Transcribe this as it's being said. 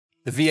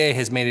The VA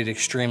has made it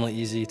extremely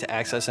easy to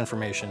access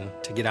information,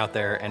 to get out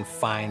there and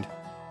find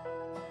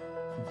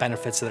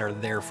benefits that are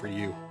there for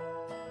you.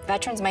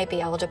 Veterans might be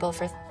eligible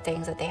for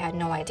things that they had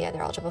no idea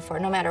they're eligible for,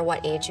 no matter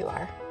what age you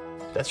are.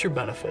 That's your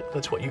benefit.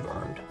 That's what you've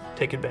earned.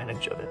 Take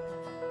advantage of it.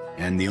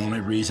 And the only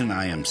reason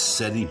I am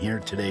sitting here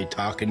today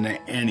talking to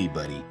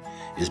anybody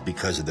is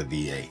because of the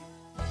VA.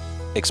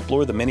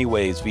 Explore the many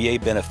ways VA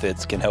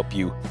benefits can help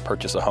you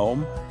purchase a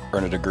home,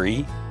 earn a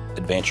degree,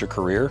 advance your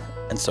career,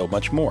 and so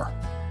much more.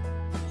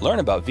 Learn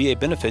about VA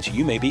benefits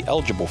you may be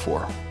eligible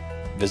for.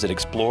 Visit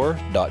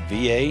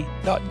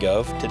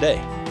explore.va.gov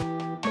today.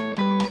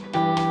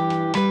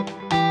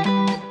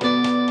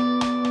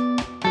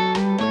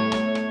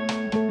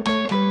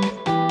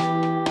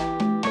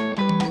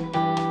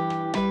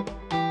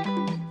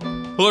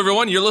 Hello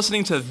everyone, you're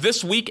listening to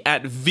This Week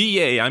at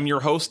VA. I'm your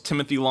host,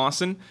 Timothy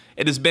Lawson.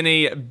 It has been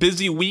a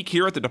busy week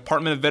here at the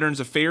Department of Veterans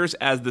Affairs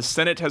as the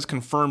Senate has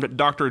confirmed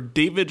Dr.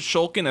 David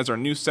Shulkin as our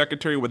new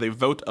secretary with a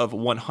vote of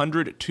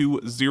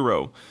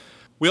 100-0.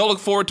 We all look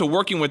forward to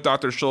working with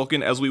Dr.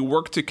 Shulkin as we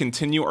work to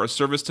continue our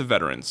service to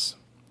veterans.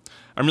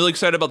 I'm really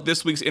excited about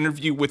this week's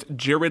interview with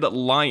Jared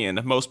Lyon.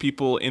 Most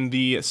people in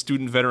the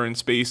student veteran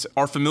space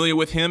are familiar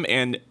with him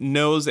and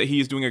knows that he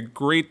is doing a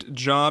great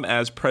job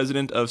as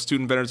president of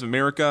Student Veterans of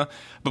America.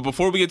 But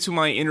before we get to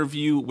my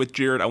interview with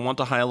Jared, I want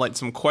to highlight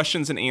some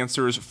questions and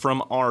answers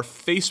from our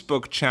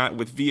Facebook chat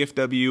with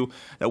VFW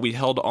that we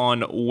held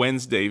on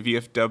Wednesday.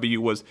 VFW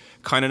was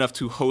kind enough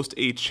to host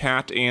a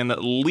chat and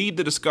lead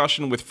the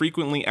discussion with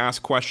frequently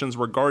asked questions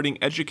regarding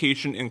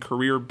education and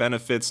career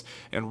benefits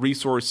and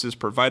resources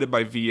provided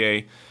by VA.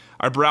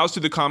 I browsed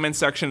through the comment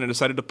section and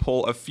decided to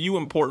pull a few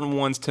important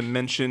ones to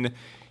mention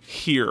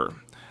here.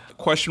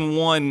 Question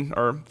one,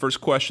 or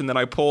first question that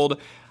I pulled,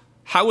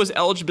 how is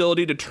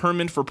eligibility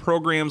determined for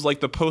programs like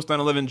the Post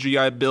 9/11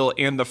 GI Bill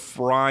and the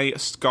Frye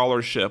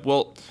Scholarship?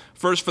 Well,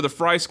 first, for the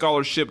Frye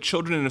Scholarship,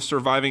 children of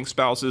surviving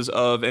spouses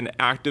of an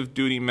active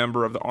duty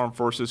member of the armed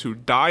forces who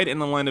died in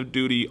the line of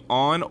duty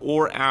on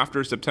or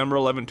after September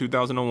 11,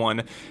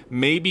 2001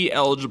 may be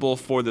eligible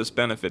for this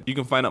benefit. You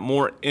can find out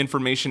more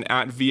information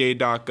at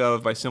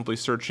va.gov by simply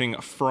searching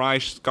Frye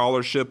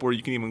Scholarship, or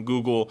you can even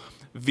Google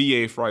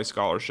VA Frye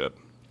Scholarship.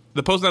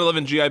 The Post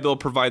 9/11 GI Bill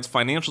provides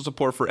financial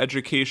support for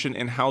education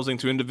and housing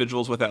to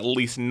individuals with at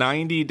least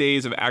 90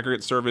 days of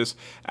aggregate service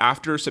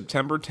after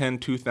September 10,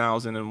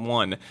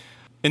 2001.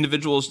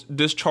 Individuals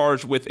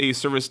discharged with a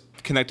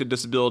service-connected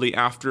disability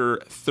after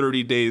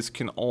 30 days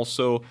can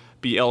also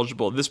be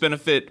eligible. This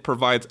benefit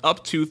provides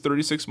up to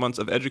 36 months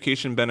of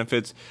education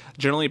benefits,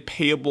 generally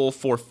payable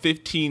for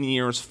 15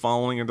 years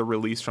following the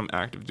release from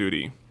active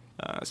duty.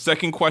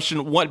 Second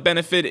question, what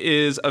benefit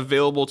is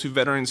available to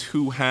veterans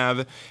who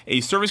have a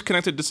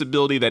service-connected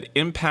disability that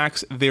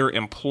impacts their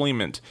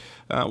employment?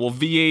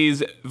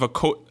 VA's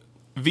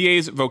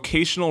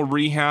Vocational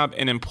Rehab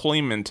and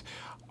Employment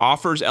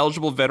offers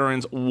eligible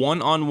veterans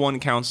one-on-one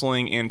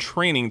counseling and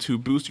training to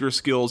boost your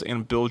skills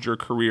and build your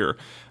career.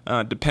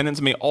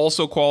 Dependents may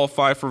also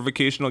qualify for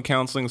vocational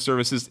counseling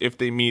services if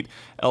they meet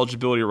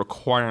eligibility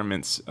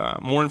requirements.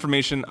 More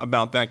information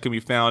about that can be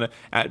found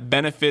at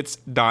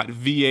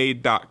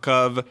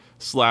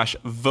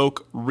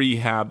benefits.va.gov/voc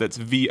rehab. That's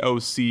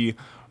VOC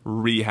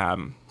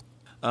rehab.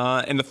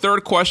 And the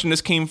third question, this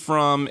came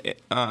from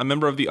a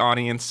member of the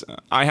audience.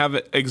 I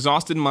have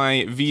exhausted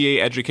my VA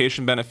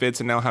education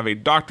benefits and now have a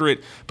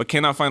doctorate, but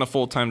cannot find a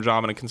full-time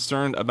job and am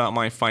concerned about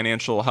my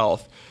financial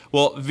health.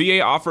 Well,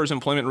 VA offers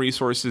employment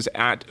resources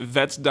at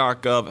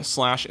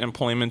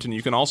vets.gov/employment, and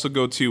you can also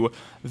go to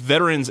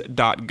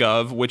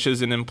veterans.gov, which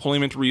is an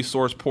employment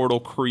resource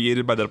portal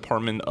created by the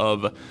Department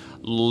of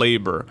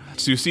Labor.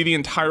 To see the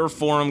entire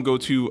forum, go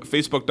to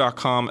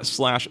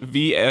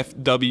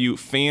facebook.com/VFW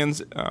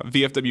fans.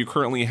 VFW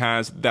currently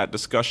has that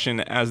discussion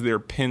as their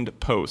pinned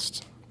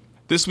post.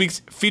 This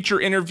week's feature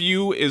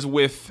interview is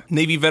with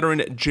Navy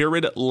veteran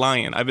Jared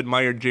Lyon. I've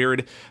admired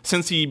Jared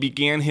since he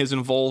began his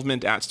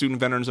involvement at Student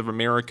Veterans of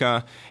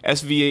America.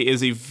 SVA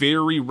is a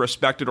very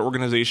respected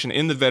organization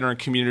in the veteran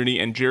community,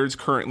 and Jared's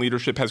current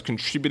leadership has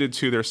contributed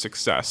to their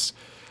success.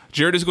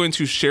 Jared is going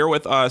to share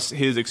with us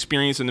his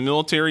experience in the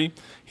military,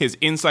 his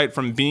insight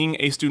from being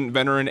a student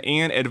veteran,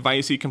 and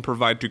advice he can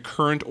provide to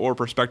current or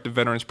prospective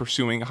veterans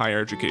pursuing higher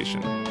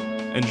education.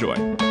 Enjoy.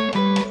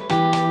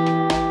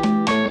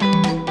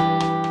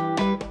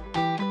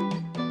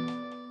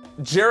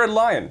 Jared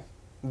Lyon,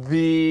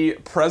 the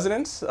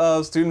president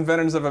of Student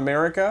Veterans of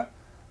America,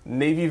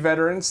 Navy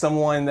veteran,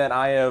 someone that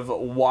I have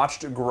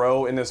watched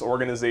grow in this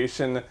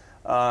organization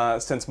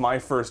since my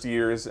first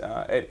years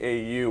at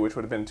AU, which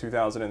would have been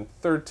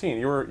 2013.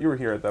 You were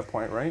here at that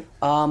point, right?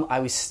 I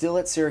was still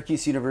at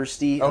Syracuse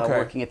University,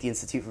 working at the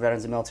Institute for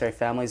Veterans and Military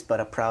Families, but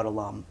a proud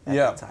alum at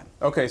that time.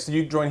 Okay, so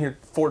you joined here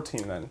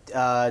 14 then.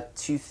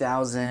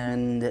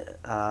 2000.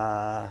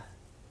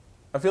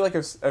 I feel like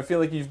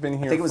you've been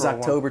here. I think it was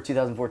October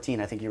 2014.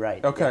 I think you're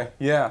right. Okay,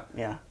 yeah.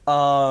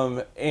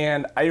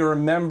 And I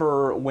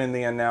remember when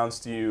they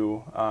announced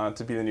you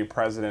to be the new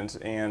president,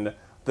 and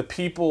the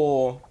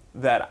people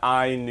that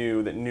I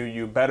knew that knew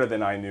you better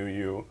than I knew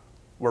you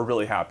were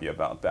really happy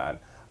about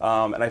that.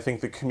 And I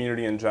think the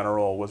community in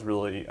general was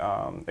really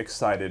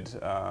excited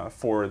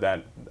for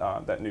that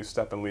new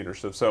step in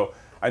leadership. So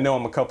I know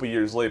I'm a couple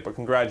years late, but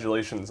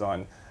congratulations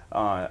on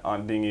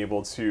being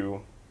able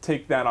to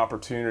take that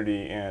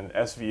opportunity. And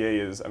SVA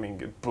is,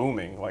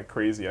 booming like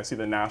crazy. I see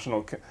the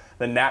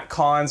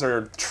NatCons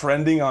are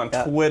trending on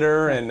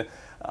Twitter, and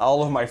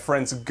all of my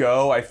friends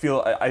go. I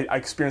feel I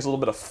experience a little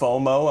bit of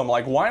FOMO. I'm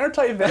like, why aren't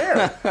I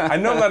there? I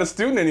know I'm not a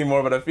student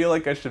anymore, but I feel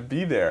like I should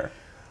be there.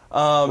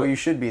 Well, you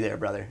should be there,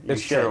 brother.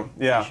 It's true.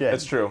 Yeah,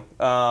 it's true.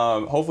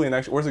 Hopefully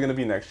where's it going to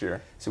be next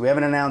year? So we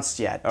haven't announced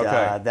yet.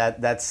 Okay.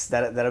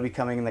 That'll be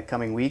coming in the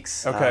coming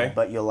weeks. Okay.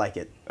 But you'll like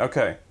it.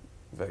 Okay.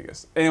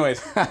 Vegas.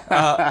 Anyways,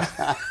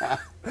 that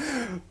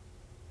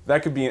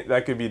could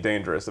be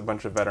dangerous. A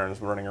bunch of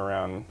veterans running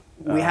around.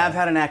 We have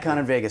had a NatCon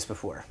in Vegas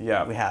before.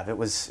 Yeah. We have. It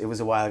was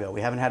a while ago.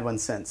 We haven't had one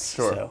since.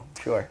 Sure.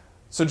 Sure.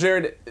 So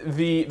Jared,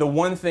 the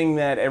one thing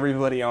that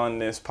everybody on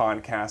this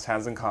podcast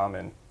has in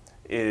common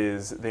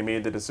is they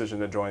made the decision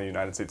to join the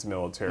United States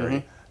military.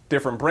 Mm-hmm.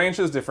 Different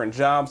branches, different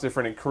jobs,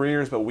 different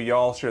careers, but we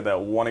all share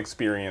that one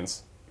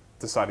experience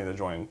deciding to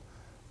join.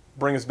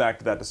 Bring us back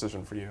to that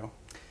decision for you.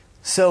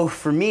 So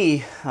for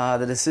me,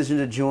 the decision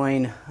to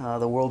join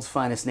the world's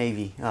finest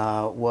Navy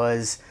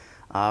was,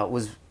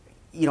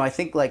 I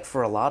think like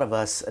for a lot of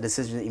us, a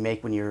decision that you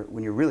make when you're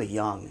really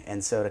young.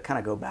 And so to kind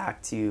of go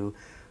back to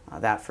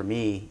that for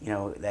me,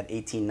 that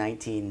 18,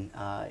 19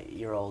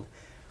 year old.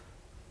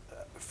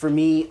 For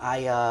me,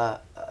 my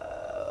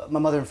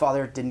mother and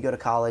father didn't go to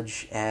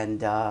college,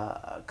 and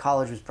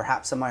college was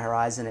perhaps on my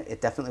horizon.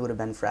 It definitely would have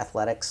been for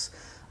athletics.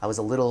 I was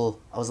a little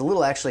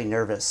actually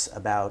nervous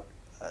about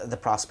the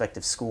prospect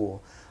of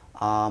school,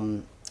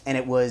 and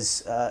it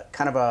was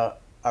kind of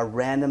a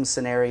random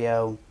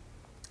scenario.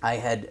 I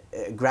had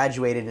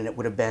graduated, and it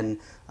would have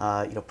been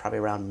probably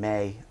around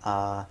May.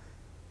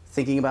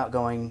 Thinking about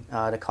going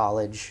to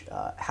college,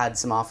 had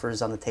some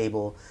offers on the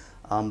table.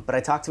 But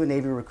I talked to a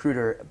Navy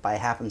recruiter by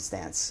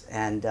happenstance,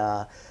 and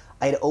I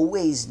had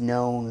always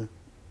known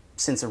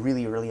since a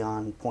really early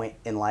on point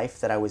in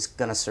life that I was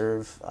going to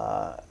serve.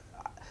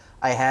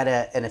 I had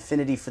an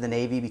affinity for the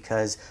Navy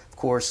because, of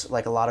course,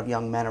 like a lot of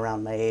young men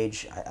around my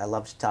age, I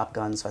loved Top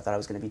Gun, so I thought I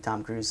was going to be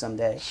Tom Cruise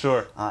someday.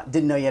 Sure.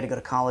 Didn't know you had to go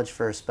to college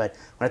first, but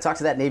when I talked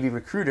to that Navy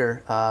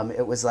recruiter,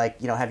 it was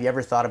like, have you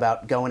ever thought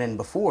about going in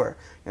before?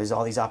 There's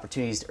all these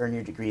opportunities to earn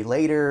your degree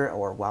later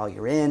or while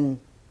you're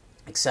in,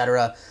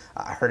 etc.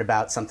 I heard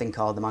about something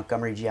called the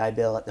Montgomery GI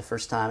Bill at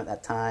that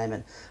time,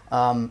 and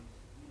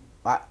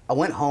I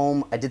went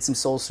home. I did some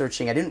soul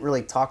searching. I didn't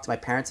really talk to my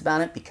parents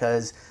about it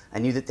because I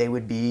knew that they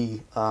would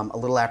be a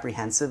little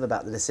apprehensive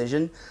about the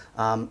decision.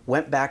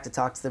 Went back to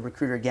talk to the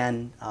recruiter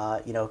again.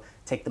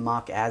 Take the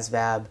mock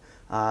ASVAB,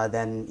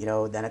 then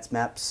it's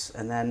MEPS,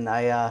 and then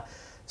I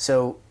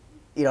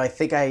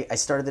think I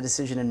started the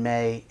decision in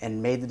May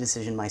and made the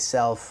decision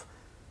myself.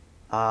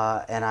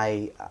 And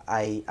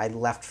I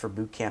left for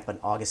boot camp on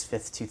August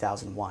 5th,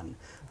 2001.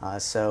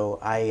 So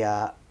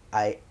I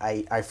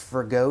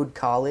forgoed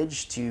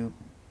college to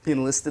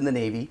enlist in the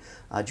Navy,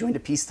 joined a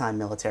peacetime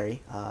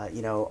military.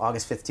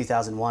 August 5th,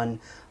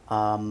 2001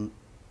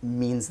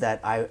 means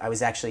that I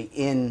was actually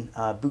in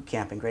boot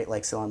camp in Great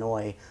Lakes,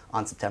 Illinois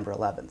on September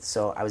 11th.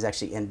 So I was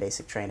actually in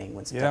basic training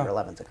when September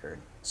 11th occurred.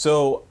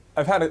 So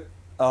I've had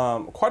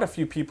quite a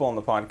few people on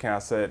the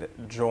podcast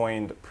that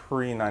joined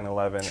pre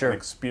 9/11 Sure. and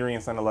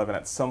experienced 9/11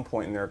 at some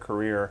point in their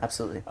career.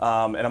 Absolutely.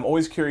 And I'm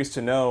always curious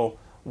to know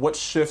what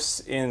shifts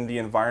in the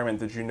environment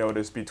did you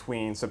notice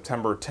between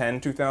September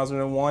 10,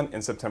 2001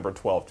 and September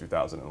 12,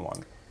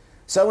 2001?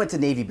 So I went to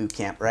Navy boot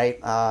camp, right?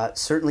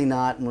 Certainly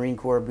not Marine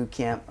Corps boot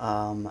camp.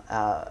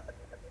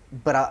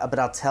 But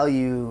I'll tell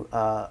you,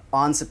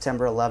 on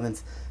September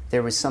 11th,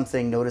 there was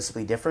something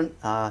noticeably different.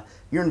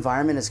 Your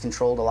environment is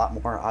controlled a lot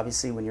more,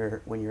 obviously, when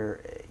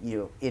you're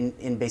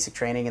in basic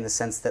training, in the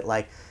sense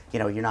that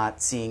you're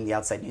not seeing the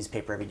outside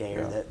newspaper every day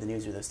or the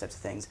news or those types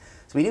of things.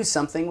 So we knew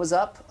something was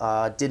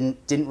up.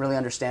 Didn't really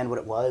understand what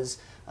it was.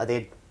 They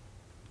had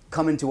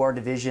come into our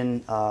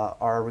division,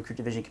 our recruit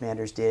division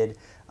commanders did,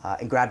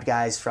 and grabbed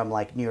guys from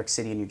New York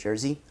City and New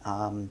Jersey.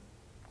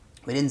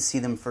 We didn't see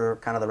them for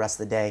kind of the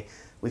rest of the day.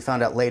 We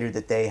found out later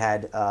that they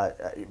had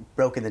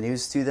broken the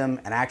news to them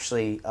and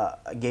actually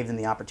gave them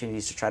the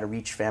opportunities to try to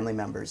reach family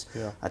members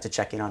to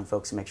check in on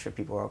folks and make sure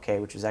people were okay,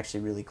 which was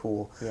actually really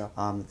cool. Yeah.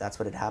 That's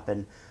what had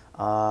happened.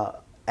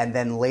 And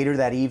then later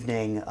that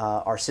evening,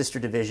 our sister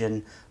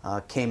division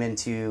came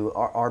into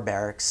our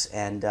barracks,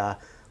 and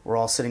we're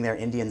all sitting there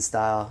Indian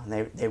style.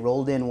 And they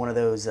rolled in one of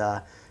those,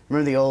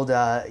 remember the old,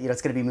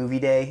 it's going to be movie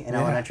day in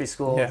elementary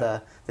school,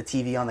 the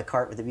TV on the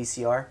cart with the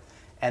VCR?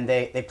 And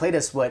they played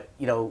us what,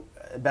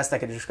 best I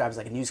could describe as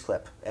like a news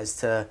clip as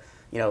to,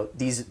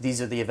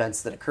 these are the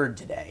events that occurred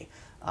today.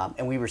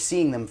 And we were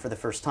seeing them for the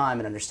first time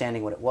and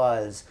understanding what it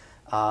was.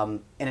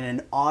 And in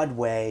an odd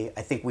way,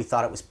 I think we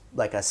thought it was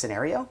like a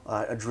scenario,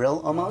 a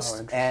drill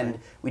almost. And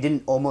we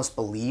didn't almost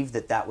believe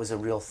that that was a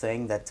real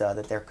thing, that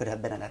there could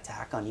have been an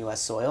attack on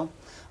U.S. soil.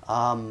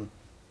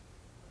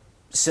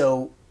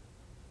 So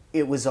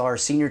it was our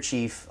senior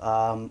chief,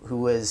 who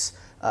was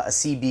a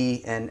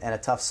CB and a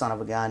tough son of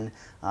a gun,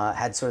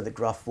 had sort of the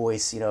gruff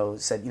voice,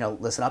 said,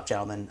 listen up,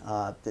 gentlemen,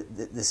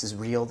 this is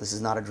real, this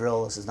is not a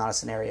drill, this is not a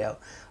scenario.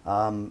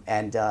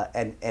 And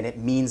it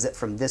means that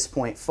from this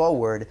point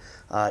forward,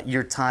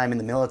 your time in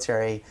the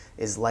military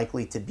is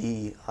likely to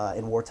be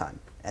in wartime.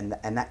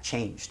 And that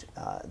changed.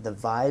 The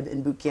vibe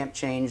in boot camp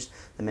changed,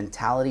 the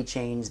mentality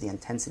changed, the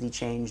intensity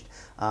changed,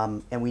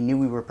 and we knew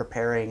we were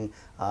preparing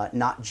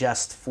not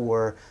just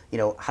for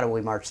how do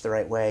we march the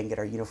right way and get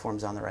our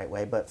uniforms on the right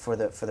way, but for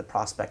the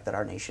prospect that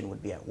our nation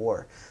would be at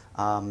war.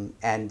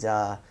 And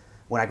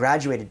when I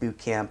graduated boot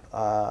camp,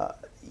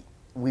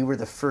 we were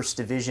the first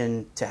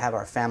division to have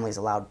our families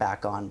allowed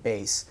back on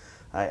base.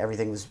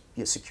 Everything was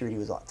security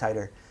was a lot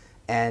tighter,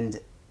 and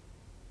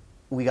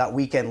we got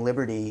weekend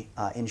liberty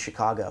in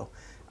Chicago.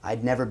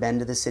 I'd never been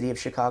to the city of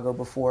Chicago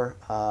before.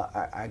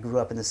 I grew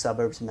up in the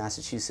suburbs of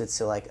Massachusetts,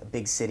 so like a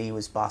big city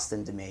was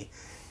Boston to me.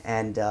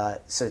 And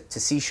so to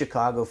see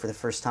Chicago for the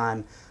first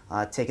time,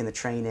 taking the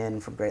train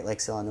in from Great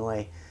Lakes,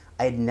 Illinois,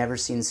 I had never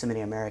seen so many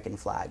American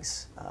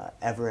flags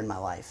ever in my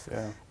life.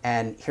 Yeah.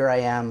 And here I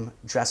am,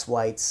 dress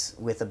whites,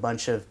 with a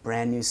bunch of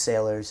brand new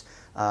sailors,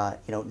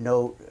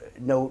 no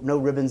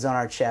ribbons on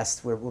our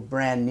chest. We're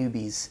brand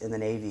newbies in the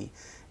Navy.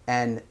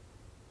 And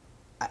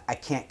I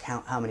can't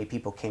count how many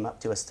people came up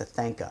to us to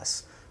thank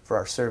us for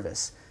our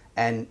service,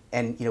 and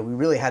we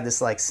really had this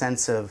like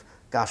sense of,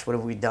 gosh, what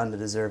have we done to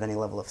deserve any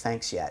level of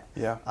thanks yet?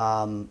 Yeah.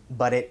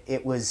 But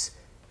it was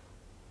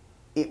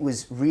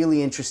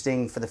really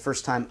interesting for the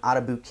first time out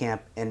of boot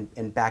camp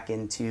and back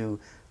into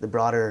the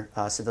broader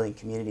civilian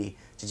community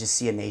to just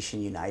see a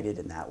nation united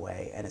in that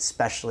way, and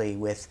especially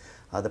with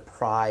the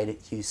pride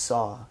you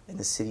saw in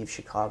the city of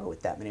Chicago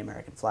with that many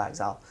American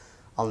flags. I'll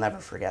never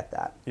forget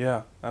that.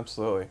 Yeah,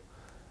 absolutely.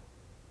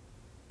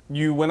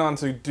 You went on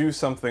to do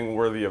something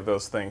worthy of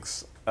those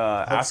things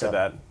after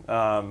that.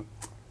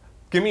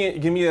 Give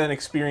me an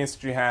experience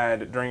that you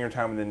had during your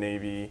time in the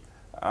Navy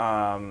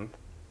that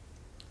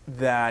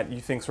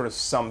you think sort of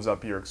sums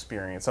up your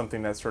experience,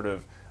 something that sort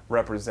of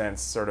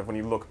represents sort of when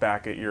you look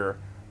back at your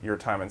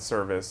time in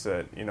service,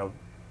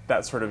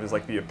 that sort of is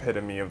like the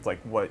epitome of like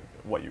what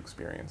you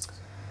experienced.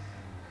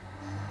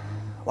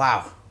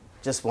 Wow,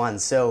 just one.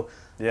 So.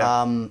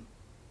 Yeah.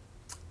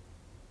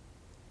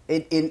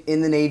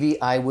 In the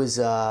Navy, I was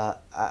a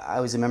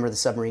member of the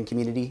submarine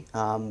community,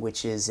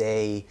 which is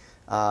an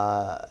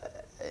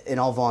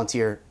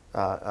all-volunteer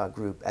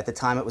group. At the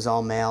time, it was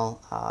all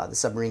male. The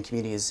submarine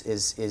community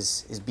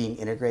is being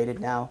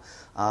integrated now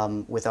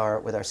with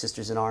our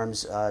sisters in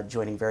arms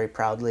joining very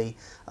proudly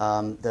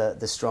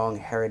the strong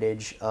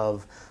heritage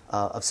of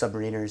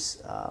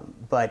submariners.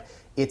 But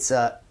it's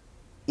a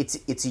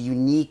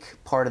unique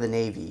part of the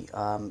Navy.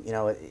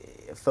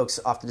 Folks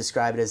often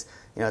describe it as,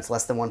 it's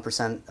less than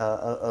 1%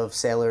 of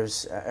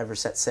sailors ever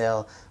set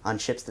sail on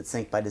ships that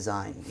sink by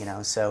design.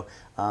 So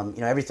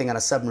everything on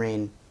a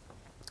submarine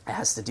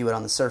has to do it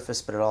on the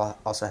surface, but it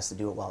also has to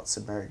do it while it's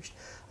submerged.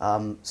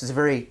 So it's a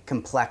very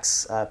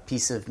complex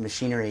piece of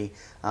machinery.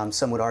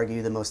 Some would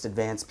argue the most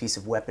advanced piece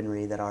of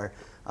weaponry that our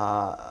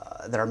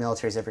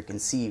military has ever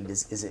conceived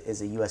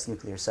is a U.S.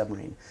 nuclear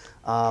submarine.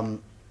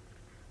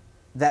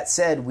 That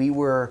said, I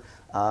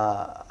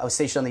was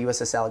stationed on the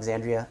USS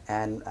Alexandria,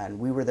 and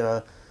we were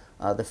the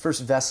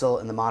first vessel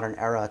in the modern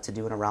era to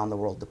do an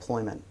around-the-world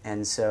deployment.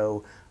 And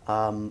so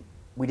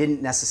we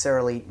didn't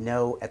necessarily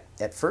know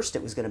at first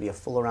it was going to be a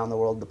full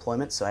around-the-world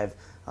deployment. So I have,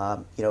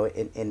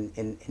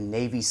 in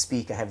Navy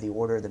speak, I have the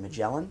Order of the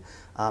Magellan.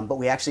 But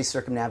we actually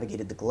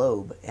circumnavigated the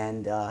globe,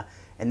 and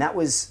that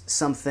was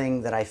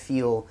something that I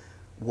feel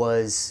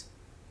was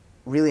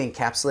really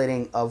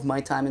encapsulating of my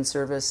time in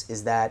service,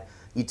 is that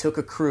you took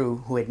a crew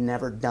who had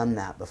never done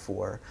that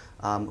before,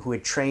 who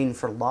had trained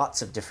for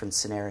lots of different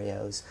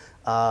scenarios,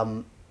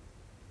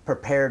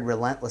 prepared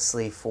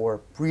relentlessly for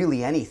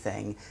really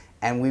anything,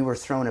 and we were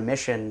thrown a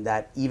mission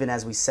that, even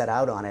as we set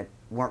out on it,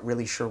 weren't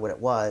really sure what it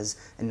was,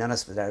 and none of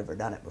us had ever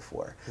done it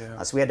before.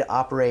 Yeah. So we had to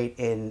operate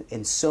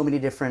in so many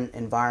different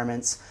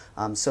environments,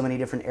 so many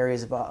different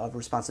areas of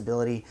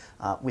responsibility,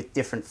 with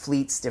different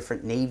fleets,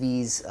 different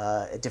navies,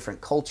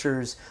 different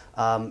cultures,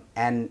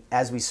 and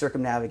as we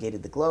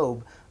circumnavigated the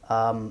globe,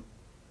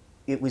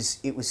 it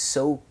was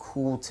so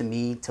cool to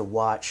me to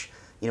watch,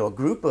 a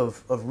group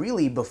of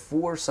really,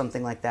 before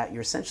something like that,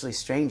 you're essentially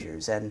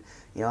strangers, and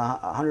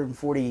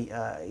 140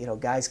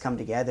 guys come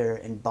together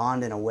and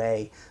bond in a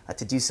way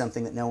to do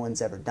something that no one's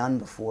ever done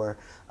before.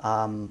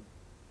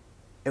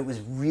 It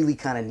was really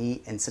kind of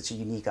neat and such a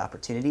unique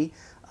opportunity.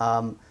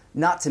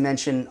 Not to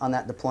mention, on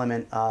that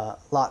deployment,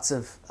 lots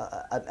of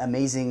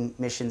amazing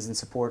missions in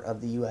support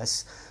of the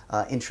U.S.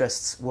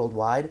 Interests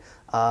worldwide.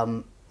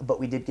 But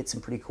we did get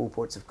some pretty cool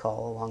ports of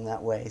call along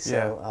that way.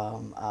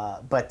 So,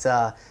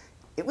 yeah.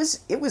 It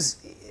was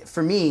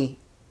for me,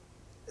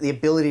 the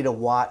ability to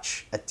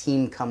watch a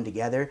team come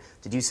together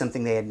to do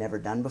something they had never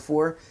done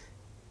before,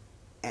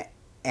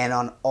 and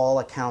on all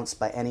accounts,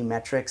 by any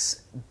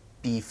metrics,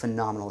 be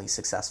phenomenally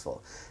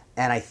successful.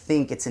 And I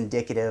think it's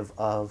indicative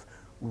of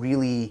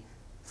really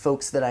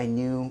folks that I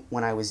knew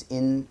when I was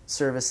in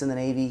service in the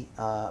Navy,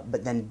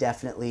 but then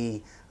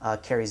definitely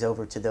carries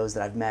over to those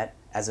that I've met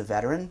as a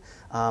veteran.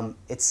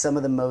 It's some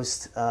of the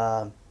most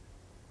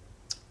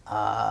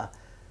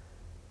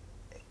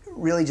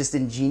really just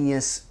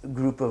ingenious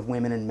group of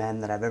women and men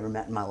that I've ever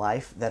met in my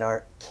life that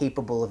are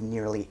capable of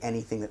nearly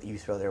anything that you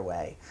throw their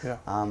way. Yeah.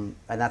 And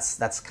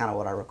that's kind of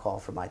what I recall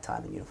from my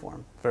time in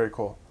uniform. Very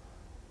cool.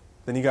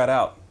 Then you got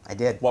out. I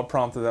did. What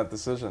prompted that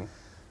decision?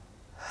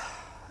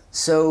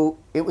 So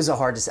it was a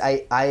hard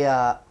decision.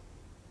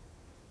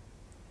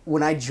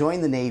 When I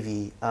joined the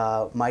Navy,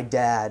 my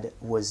dad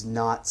was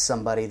not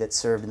somebody that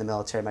served in the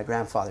military. My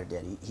grandfather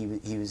did.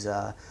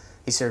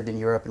 He served in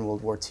Europe in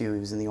World War II. He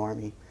was in the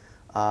Army.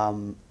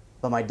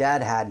 But my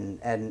dad hadn't,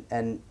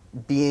 and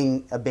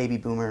being a baby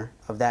boomer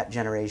of that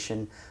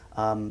generation,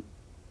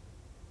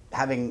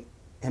 having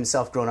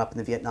himself grown up in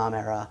the Vietnam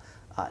era,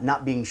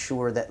 not being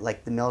sure that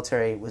like the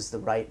military was the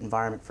right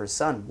environment for his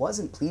son,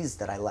 wasn't pleased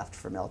that I left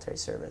for military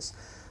service.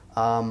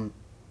 I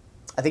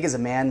think as a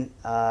man,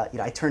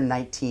 I turned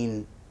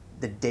 19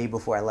 the day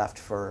before I left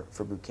for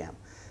boot camp.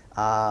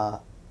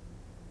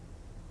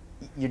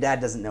 Your dad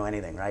doesn't know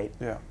anything, right?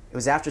 Yeah. It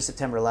was after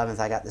September 11th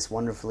I got this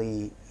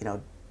wonderfully,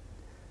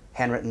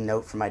 handwritten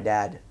note from my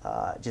dad,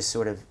 just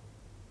sort of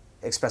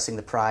expressing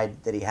the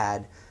pride that he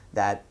had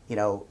that,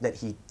 that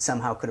he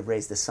somehow could have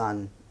raised a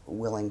son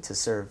willing to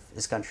serve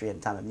his country at a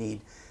time of need.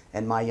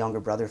 And my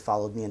younger brother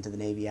followed me into the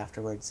Navy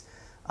afterwards.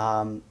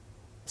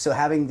 So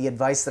having the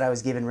advice that I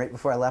was given right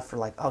before I left for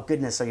like, oh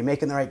goodness, are you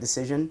making the right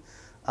decision?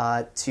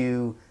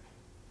 To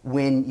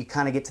when you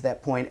kind of get to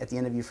that point at the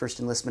end of your first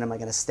enlistment, am I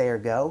going to stay or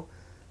go?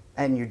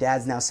 And your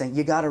dad's now saying,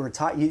 you got to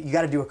retire, you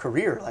got to do a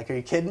career. Like, are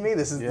you kidding me?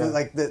 This is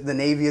like the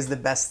Navy is the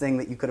best thing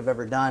that you could have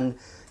ever done.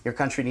 Your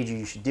country needs you,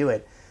 you should do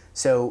it.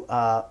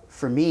 So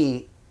for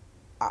me,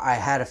 I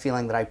had a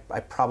feeling that I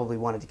probably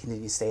wanted to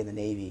continue to stay in the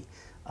Navy.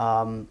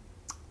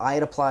 I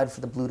had applied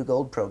for the Blue to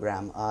Gold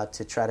program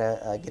to try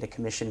to get a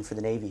commission for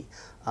the Navy,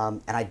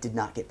 and I did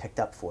not get picked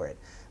up for it.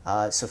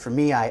 So for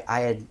me, I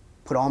had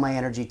put all my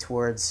energy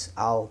towards,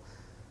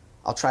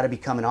 I'll try to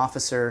become an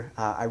officer.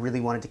 I really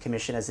wanted to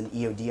commission as an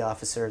EOD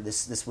officer.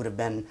 This would have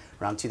been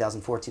around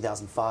 2004,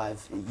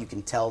 2005. You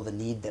can tell the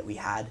need that we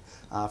had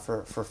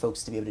for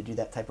folks to be able to do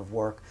that type of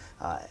work.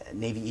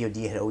 Navy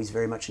EOD had always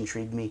very much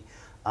intrigued me,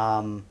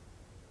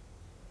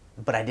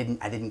 but I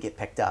didn't get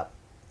picked up.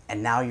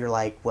 And now you're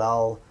like,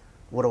 well,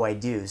 what do I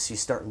do? So you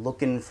start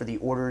looking for the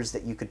orders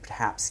that you could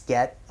perhaps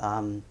get.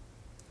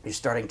 You're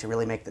starting to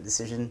really make the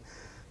decision.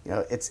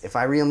 If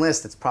I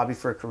re-enlist, it's probably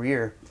for a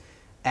career.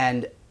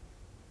 And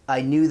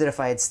I knew that if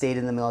I had stayed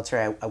in the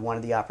military, I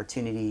wanted the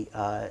opportunity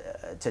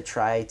to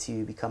try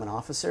to become an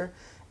officer.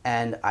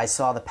 And I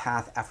saw the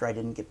path after I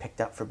didn't get picked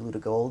up for Blue to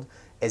Gold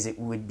as it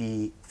would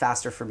be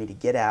faster for me to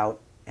get out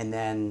and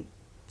then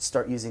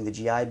start using the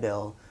GI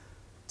Bill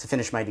to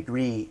finish my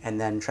degree and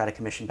then try to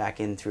commission back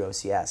in through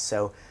OCS.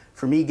 So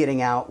for me,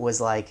 getting out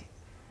was like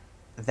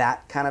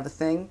that kind of a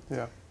thing.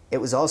 Yeah. It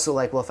was also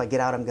like, well, if I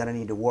get out, I'm going to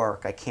need to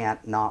work. I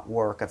can't not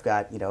work. I've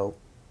got,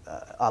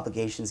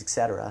 obligations,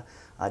 etc.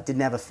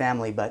 Didn't have a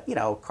family, but,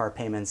 car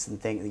payments and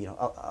things,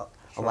 a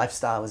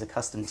lifestyle I was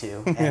accustomed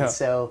to. And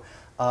so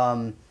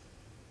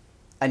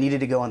I needed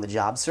to go on the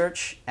job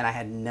search, and I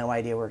had no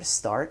idea where to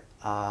start.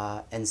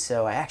 And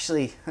so I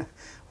actually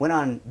went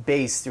on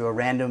base through a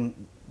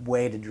random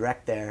way to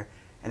direct there,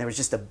 and there was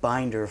just a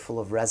binder full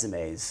of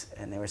resumes,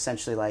 and they were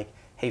essentially like,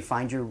 hey,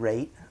 find your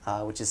rate,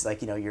 which is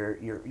like,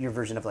 your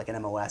version of like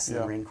an MOS in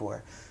the Marine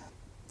Corps.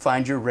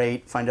 Find your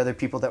rate, find other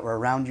people that were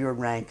around your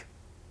rank,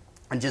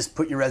 and just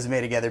put your resume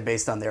together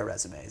based on their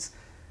resumes.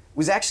 It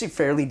was actually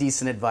fairly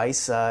decent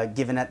advice,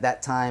 given at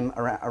that time,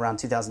 around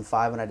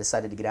 2005 when I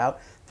decided to get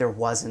out. There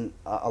wasn't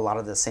a lot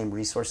of the same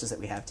resources that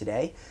we have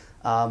today.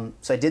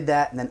 So I did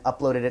that and then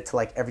uploaded it to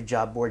like every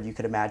job board you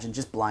could imagine,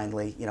 just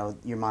blindly,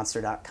 your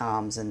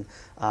monster.coms and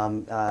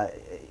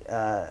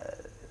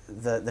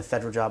the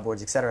federal job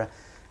boards, etc.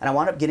 And I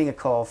wound up getting a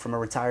call from a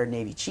retired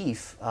Navy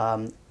chief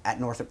at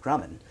Northrop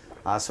Grumman,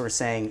 sort of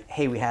saying,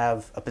 hey, we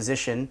have a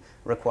position,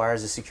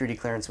 requires a security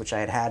clearance, which I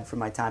had from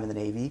my time in the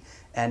Navy,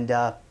 and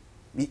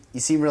you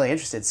seem really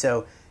interested.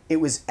 So it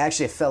was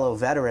actually a fellow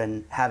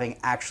veteran having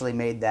actually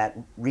made that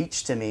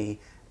reach to me,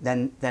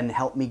 then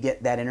helped me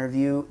get that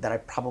interview that I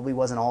probably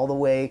wasn't all the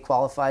way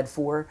qualified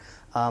for,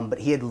 but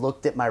he had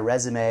looked at my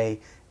resume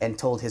and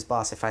told his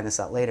boss, I find this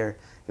out later,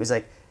 he was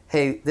like,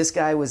 hey, this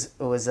guy was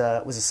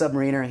a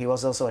submariner, he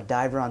was also a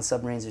diver on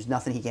submarines, there's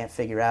nothing he can't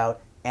figure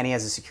out, and he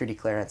has a security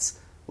clearance.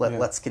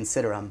 Let's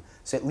consider him.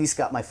 So at least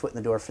got my foot in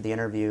the door for the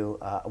interview.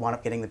 I wound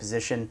up getting the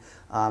position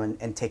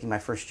and taking my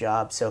first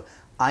job. So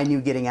I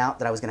knew getting out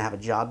that I was going to have a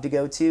job to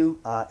go to.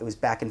 It was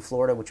back in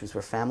Florida, which was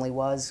where family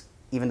was.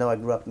 Even though I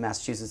grew up in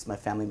Massachusetts, my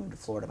family moved to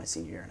Florida my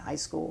senior year in high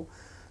school.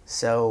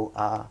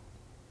 So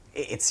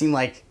it seemed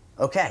like,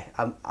 okay,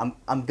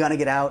 I'm going to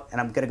get out and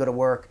I'm going to go to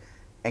work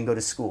and go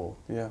to school.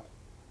 Yeah.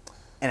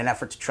 In an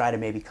effort to try to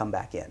maybe come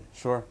back in.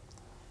 Sure.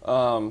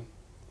 So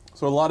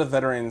a lot of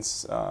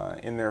veterans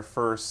in their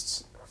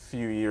first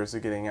few years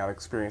of getting out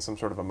experience some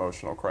sort of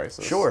emotional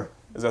crisis. Sure.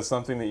 Is that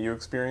something that you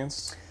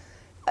experienced?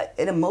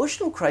 An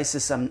emotional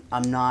crisis, I'm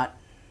not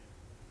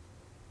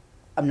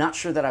I'm not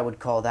sure that I would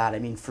call that. I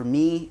mean, for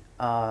me,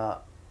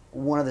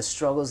 one of the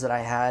struggles that I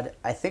had,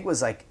 I think,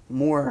 was like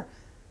more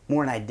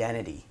an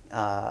identity.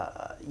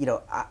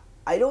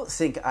 I don't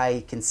think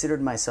I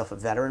considered myself a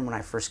veteran when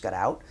I first got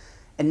out,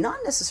 and not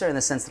necessarily in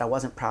the sense that I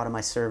wasn't proud of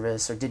my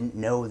service or didn't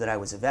know that I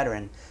was a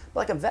veteran.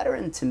 But like a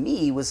veteran to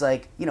me was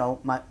like,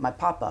 my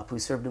pop-up who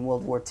served in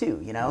World War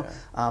II,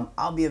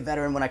 I'll be a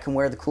veteran when I can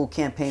wear the cool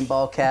campaign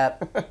ball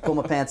cap, pull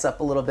my pants up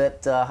a little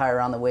bit higher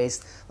around the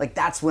waist. Like,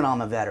 that's when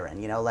I'm a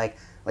veteran,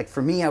 Like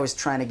for me, I was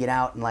trying to get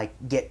out and like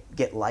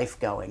get life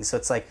going. So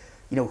it's like,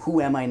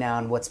 who am I now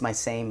and what's my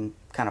same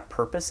kind of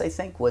purpose, I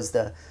think, was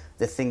the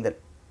thing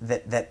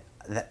that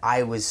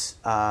I was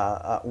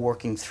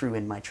working through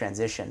in my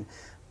transition.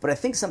 But I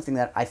think something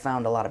that I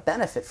found a lot of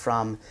benefit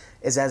from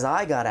is as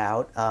I got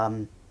out,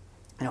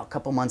 a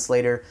couple months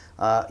later,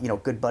 a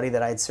good buddy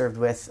that I had served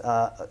with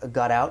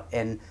got out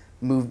and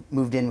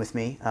moved in with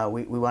me.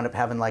 We wound up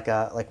having like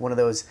one of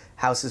those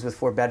houses with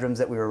 4 bedrooms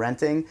that we were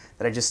renting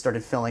that I just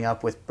started filling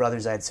up with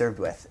brothers I had served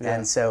with. Yeah.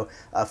 And so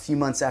a few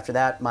months after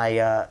that, my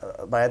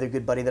other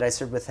good buddy that I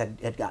served with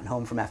had gotten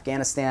home from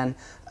Afghanistan,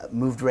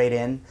 moved right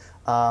in.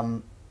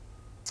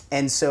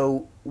 And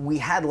so we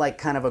had like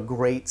kind of a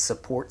great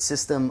support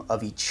system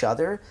of each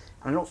other.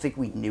 I don't think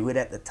we knew it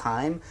at the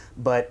time,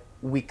 but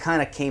we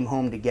kind of came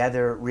home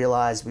together,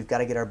 realized we've got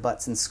to get our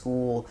butts in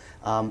school,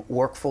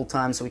 work full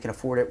time so we can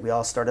afford it. We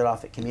all started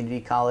off at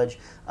community college.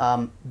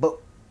 But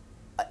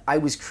I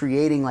was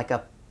creating like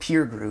a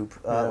peer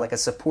group, like a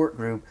support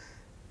group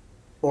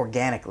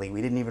organically.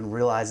 We didn't even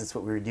realize that's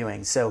what we were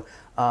doing. So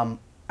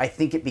I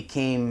think it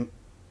became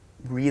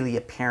really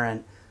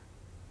apparent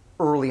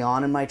early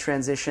on in my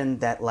transition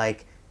that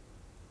like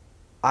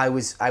I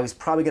was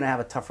probably going to have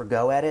a tougher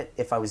go at it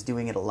if I was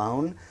doing it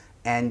alone,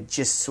 and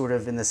just sort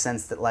of in the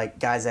sense that like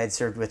guys I had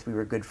served with, we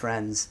were good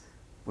friends,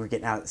 we were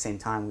getting out at the same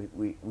time,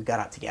 we got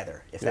out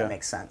together, if that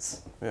makes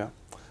sense. Yeah.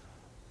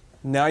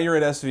 Now you're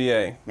at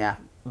SVA. Yeah.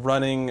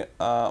 Running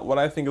what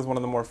I think is one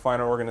of the more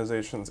finer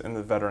organizations in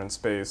the veteran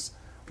space,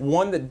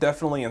 one that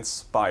definitely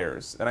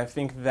inspires, and I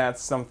think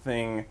that's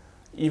something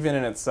even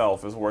in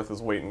itself is worth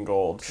its weight in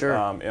gold. Sure.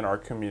 In our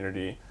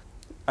community.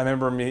 I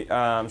remember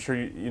I'm sure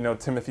you know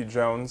Timothy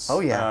Jones. Oh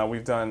yeah. We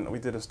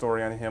did a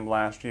story on him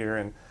last year,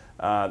 and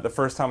the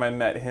first time I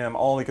met him,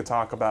 all he could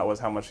talk about was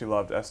how much he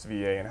loved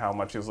SVA and how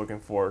much he was looking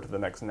forward to the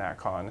next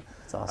NatCon.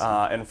 That's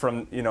awesome. And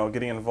from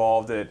getting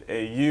involved at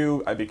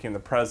AU, I became the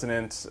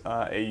president.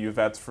 AU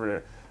Vets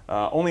for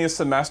only a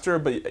semester,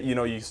 but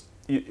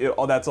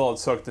that's all it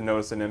took to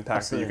notice an impact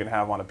Absolutely. that you can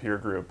have on a peer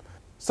group.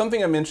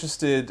 Something I'm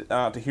interested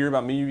to hear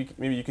about.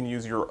 Maybe you can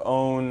use your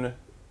own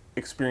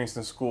experience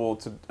in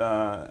school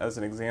as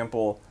an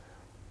example.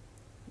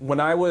 When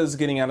I was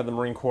getting out of the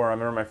Marine Corps, I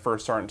remember my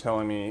first sergeant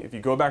telling me, if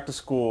you go back to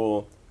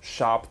school,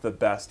 shop the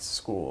best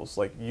schools.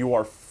 Like, you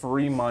are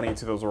free money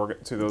to those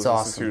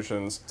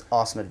institutions. It's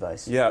awesome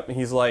advice. Yeah,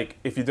 he's like,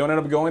 if you don't end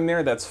up going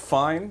there, that's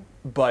fine,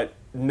 but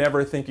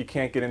never think you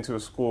can't get into a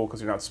school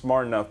because you're not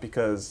smart enough,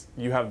 because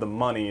you have the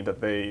money that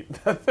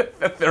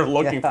they're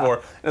looking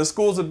for. And a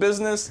school's a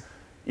business.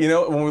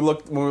 When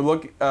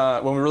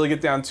we really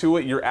get down to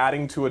it, you're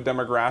adding to a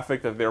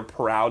demographic that they're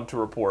proud to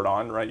report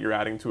on, right? You're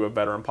adding to a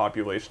veteran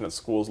population that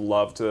schools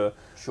love to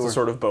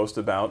sort of boast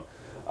about.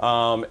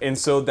 And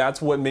so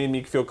that's what made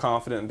me feel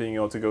confident in being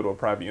able to go to a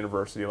private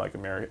university like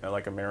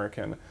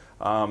American.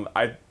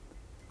 I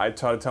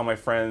try to tell my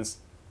friends,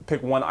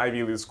 pick one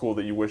Ivy League school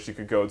that you wish you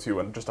could go to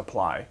and just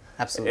apply.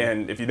 Absolutely.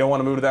 And if you don't want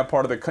to move to that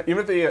part of the country,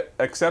 even if they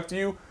accept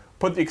you,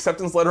 put the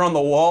acceptance letter on the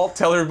wall,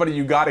 tell everybody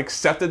you got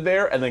accepted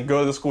there, and then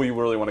go to the school you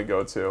really want to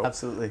go to.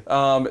 Absolutely.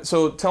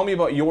 So tell me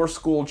about your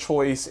school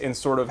choice and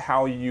sort of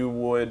how you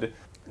would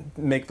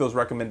make those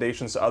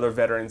recommendations to other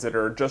veterans that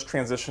are just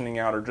transitioning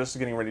out or just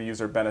getting ready to use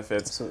their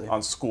benefits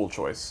on school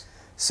choice.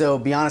 So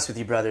be honest with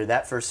you, brother,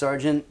 that first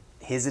sergeant,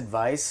 his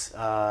advice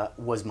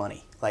was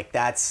money. Like,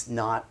 that's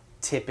not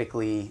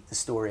typically the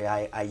story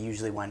I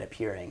usually wind up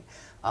hearing.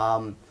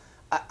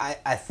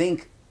 I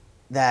think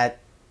that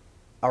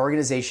our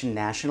organization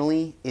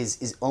nationally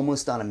is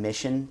almost on a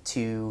mission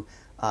to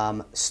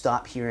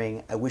stop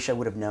hearing, I wish I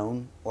would have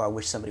known, or I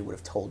wish somebody would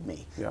have told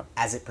me,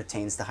 as it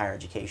pertains to higher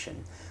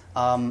education.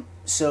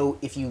 So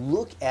if you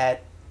look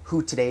at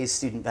who today's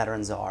student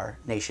veterans are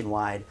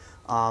nationwide,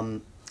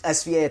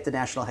 SVA at the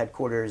national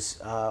headquarters,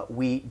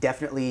 we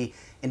definitely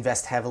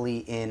invest heavily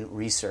in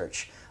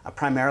research.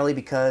 Primarily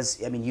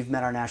because, you've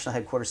met our national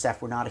headquarters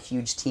staff. We're not a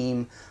huge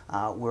team.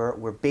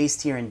 We're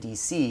based here in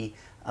DC,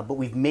 but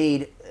we've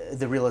made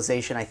the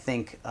realization, I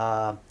think,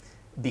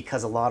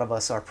 because a lot of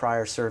us are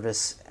prior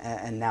service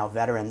and now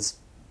veterans,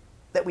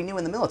 that we knew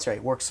in the military,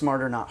 work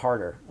smarter, not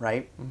harder,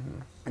 right? Mm-hmm.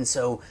 And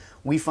so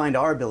we find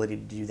our ability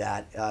to do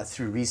that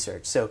through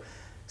research. So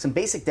some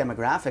basic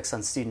demographics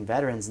on student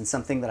veterans, and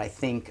something that I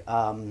think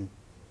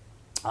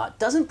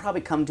doesn't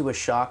probably come to a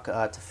shock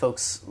to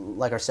folks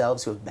like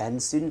ourselves who have been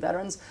student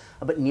veterans.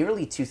 but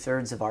nearly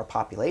 2/3 of our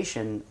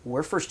population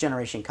were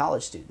first-generation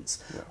college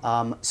students.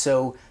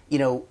 So, you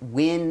know,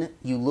 when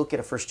you look at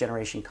a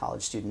first-generation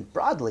college student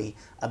broadly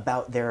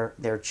about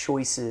their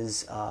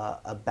choices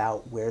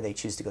about where they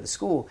choose to go to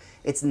school,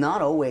 it's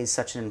not always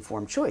such an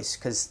informed choice,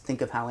 because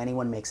think of how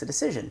anyone makes a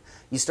decision.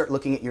 You start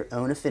looking at your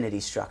own affinity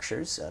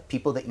structures,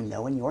 people that you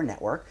know in your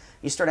network.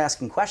 You start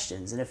asking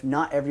questions, and if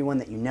not everyone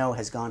that you know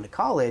has gone to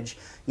college,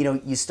 you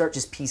know, you start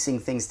just piecing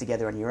things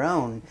together on your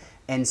own,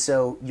 and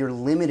so you're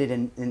limited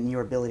in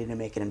your ability to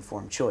make an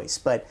informed choice.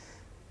 But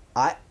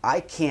I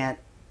can't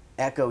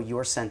echo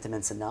your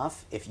sentiments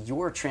enough. If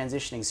you're a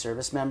transitioning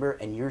service member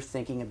and you're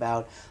thinking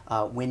about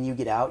when you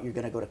get out, you're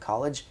going to go to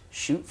college,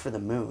 shoot for the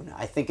moon.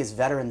 I think as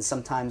veterans,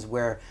 sometimes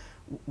where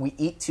we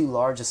eat too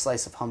large a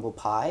slice of humble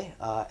pie,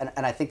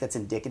 and I think that's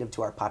indicative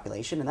to our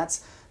population, and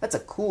that's a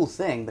cool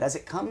thing. But as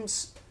it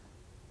comes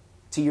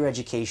to your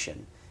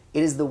education,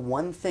 it is the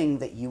one thing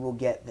that you will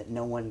get that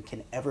no one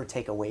can ever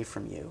take away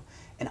from you.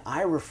 And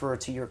I refer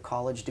to your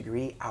college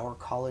degree, our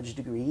college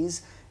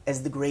degrees,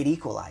 as the great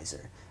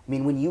equalizer. I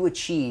mean, when you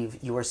achieve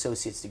your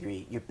associate's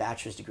degree, your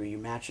bachelor's degree, your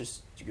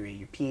master's degree,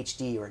 your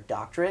PhD, or a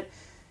doctorate,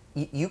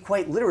 you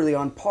quite literally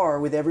on par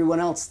with everyone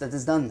else that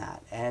has done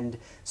that. And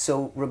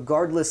so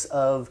regardless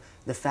of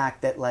the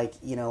fact that, like,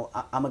 you know,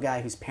 I'm a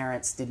guy whose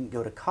parents didn't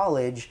go to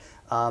college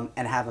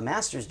and have a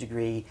master's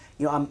degree,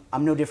 you know,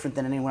 I'm no different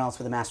than anyone else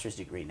with a master's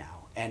degree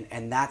now.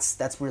 And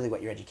that's really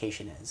what your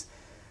education is.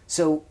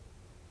 So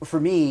for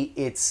me,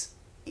 it's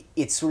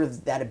sort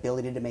of that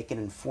ability to make an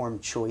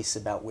informed choice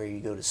about where you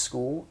go to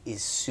school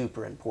is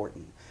super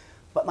important.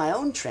 But my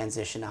own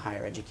transition to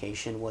higher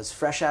education was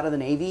fresh out of the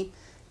Navy.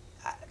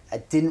 I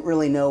didn't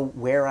really know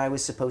where I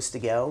was supposed to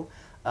go,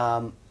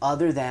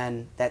 other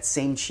than that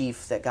same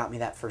chief that got me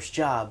that first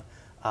job,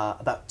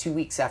 about 2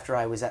 weeks after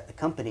I was at the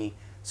company,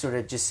 sort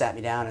of just sat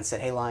me down and said,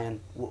 "Hey,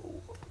 Lion,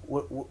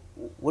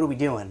 what are we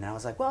doing?" And I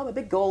was like, "Well, my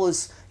big goal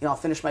is, you know, I'll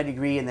finish my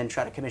degree and then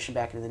try to commission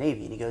back into the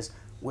Navy." And he goes,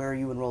 "Where are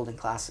you enrolled in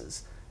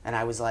classes?" And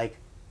I was like,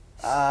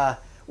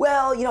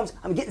 well, you know,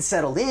 I'm getting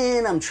settled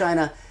in, I'm trying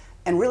to,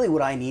 and really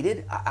what I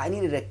needed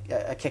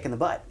a kick in the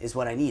butt is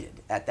what I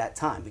needed at that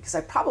time, because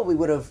I probably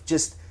would have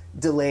just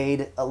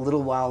delayed a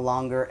little while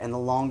longer, and the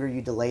longer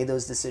you delay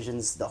those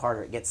decisions, the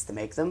harder it gets to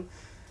make them.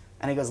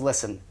 And he goes,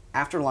 "Listen,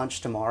 after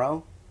lunch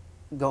tomorrow,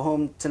 go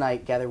home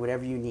tonight, gather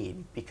whatever you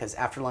need, because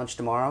after lunch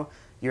tomorrow,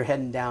 you're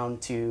heading down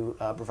to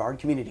Brevard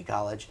Community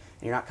College,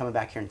 and you're not coming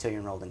back here until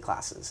you're enrolled in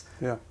classes."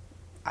 Yeah.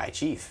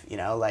 Chief, you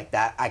know, like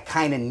that. I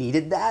kind of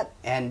needed that.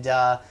 And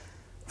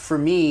for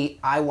me,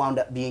 I wound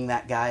up being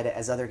that guy that,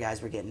 as other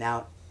guys were getting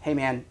out, "Hey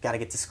man, got to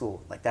get to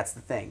school." Like, that's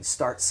the thing.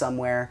 Start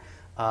somewhere.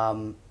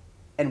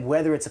 And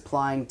whether it's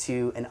applying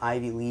to an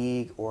Ivy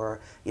League or,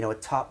 you know, a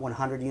top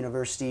 100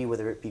 university,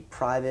 whether it be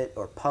private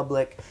or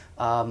public,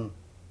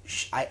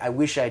 I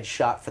wish I'd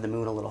shot for the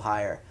moon a little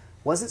higher.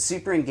 Wasn't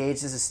super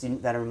engaged as a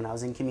student veteran when I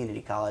was in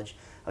community college.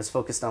 I was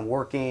focused on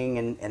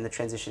working and the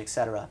transition,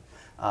 etc.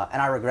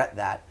 And I regret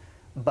that.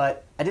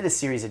 But I did a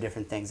series of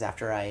different things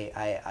after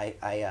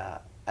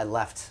I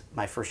left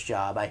my first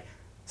job. I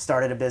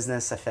started a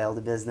business, I failed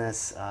a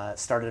business,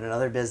 started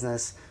another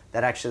business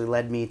that actually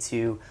led me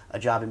to a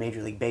job in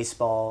Major League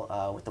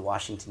Baseball with the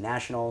Washington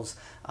Nationals.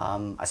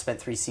 I spent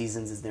 3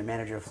 seasons as their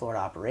manager of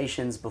Florida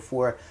operations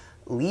before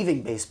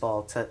leaving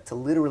baseball to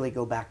literally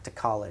go back to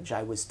college.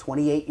 I was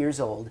 28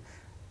 years old,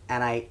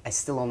 and I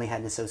still only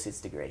had an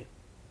associate's degree.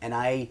 And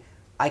I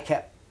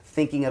kept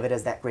thinking of it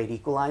as that great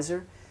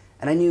equalizer.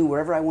 And I knew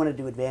wherever I wanted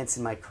to advance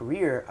in my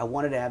career, I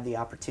wanted to have the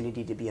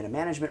opportunity to be in a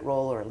management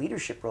role or a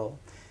leadership role.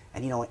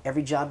 And, you know,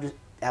 every job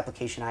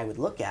application I would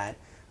look at,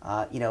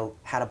 you know,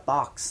 had a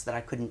box that I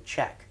couldn't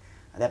check.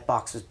 That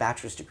box was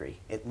bachelor's degree,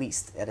 at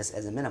least,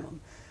 as a minimum.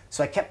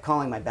 So I kept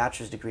calling my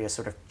bachelor's degree a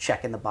sort of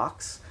check in the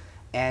box.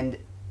 And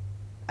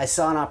I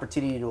saw an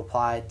opportunity to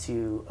apply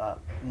to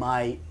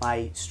my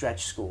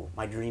stretch school,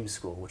 my dream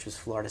school, which was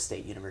Florida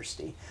State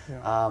University.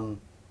 Yeah.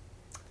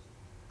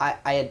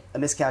 I had a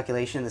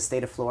miscalculation in the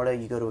state of Florida.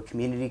 You go to a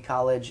community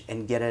college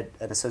and get an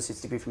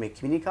associate's degree from a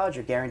community college,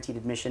 you're guaranteed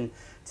admission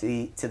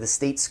to the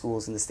state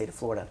schools in the state of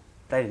Florida.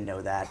 But I didn't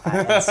know that.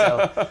 And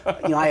so,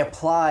 you know, I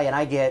apply and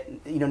I get,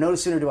 you know, no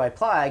sooner do I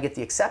apply, I get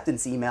the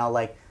acceptance email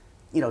like,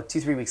 you know,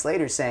 2-3 weeks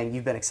later saying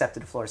you've been accepted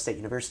to Florida State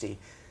University.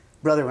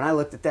 Brother, when I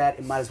looked at that,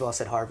 it might as well have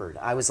said Harvard.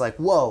 I was like,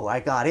 whoa,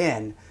 I got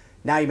in.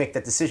 Now you make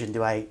that decision.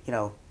 Do I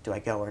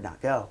go or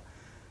not go?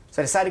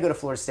 So I decided to go to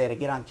Florida State. I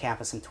get on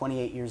campus. I'm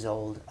 28 years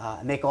old.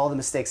 I make all the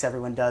mistakes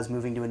everyone does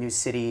moving to a new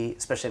city,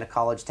 especially in a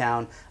college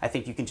town. I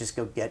think you can just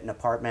go get an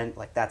apartment.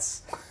 Like,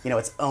 that's, you know,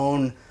 its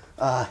own.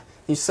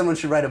 Someone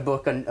should write a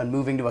book on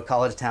moving to a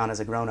college town as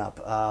a grown-up.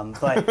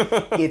 But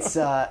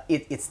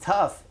it's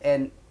tough.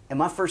 And in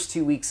my first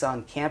 2 weeks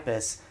on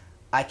campus,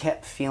 I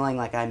kept feeling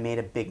like I made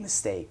a big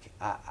mistake.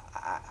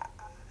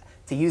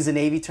 To use a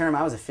Navy term,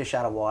 I was a fish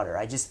out of water.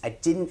 I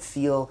didn't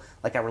feel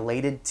like I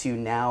related to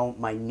now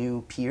my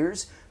new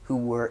peers who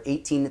were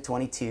 18 to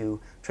 22,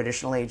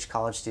 traditional age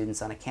college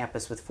students on a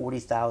campus with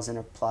 40,000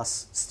 or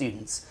plus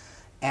students.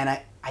 And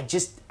I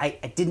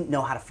didn't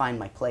know how to find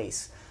my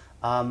place.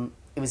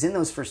 it was in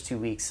those first 2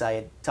 weeks I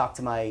had talked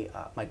to my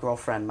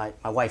girlfriend, my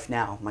wife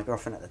now, my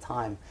girlfriend at the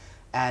time,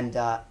 and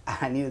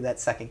I needed that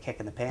second kick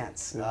in the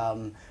pants,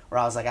 where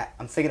I was like,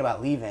 I'm thinking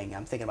about leaving,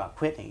 I'm thinking about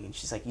quitting, and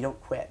she's like, you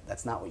don't quit,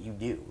 that's not what you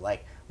do.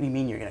 Like, what do you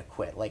mean you're gonna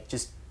quit? Like,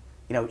 just,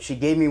 she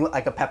gave me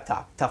like a pep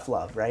talk, tough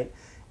love, right?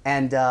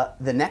 And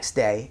the next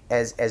day,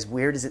 as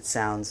weird as it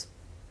sounds,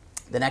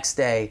 the next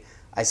day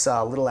I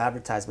saw a little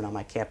advertisement on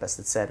my campus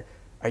that said,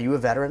 are you a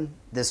veteran?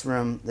 This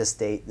room, this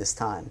date, this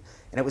time.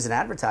 And it was an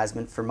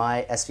advertisement for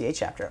my SVA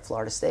chapter at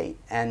Florida State.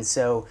 And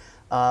so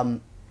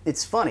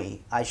it's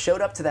funny, I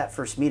showed up to that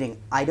first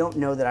meeting. I don't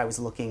know that I was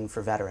looking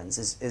for veterans.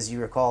 As you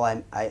recall,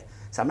 I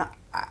didn't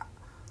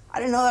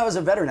know that I was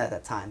a veteran at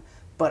that time.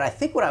 But I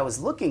think what I was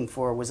looking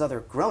for was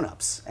other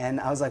grown-ups. And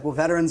I was like, well,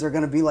 veterans are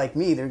gonna be like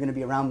me, they're gonna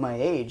be around my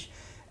age.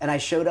 And I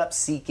showed up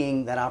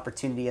seeking that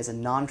opportunity as a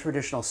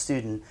non-traditional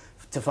student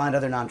to find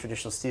other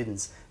non-traditional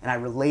students. And I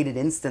related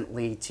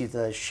instantly to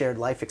the shared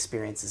life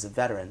experiences of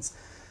veterans.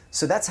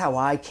 So that's how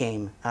I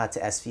came to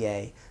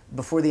SVA.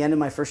 Before the end of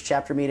my first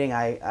chapter meeting,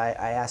 I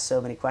asked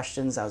so many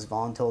questions. I was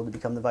voluntold to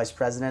become the vice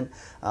president.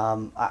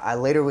 I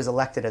later was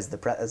elected as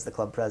the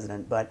club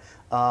president, but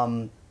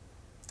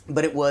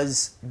it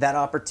was that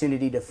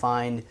opportunity to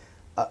find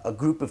a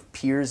group of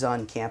peers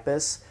on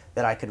campus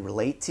that I could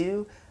relate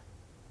to,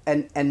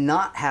 and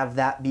not have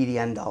that be the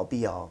end-all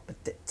be-all,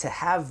 but to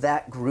have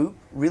that group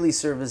really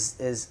serve as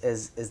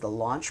the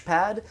launch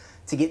pad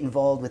to get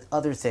involved with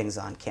other things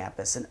on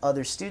campus and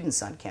other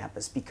students on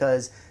campus.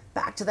 Because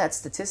back to that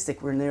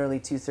statistic where nearly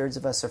 2/3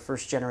 of us are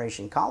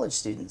first-generation college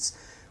students,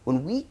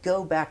 when we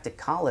go back to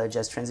college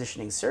as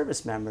transitioning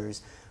service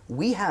members,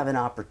 we have an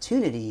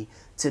opportunity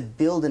to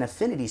build an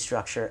affinity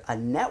structure, a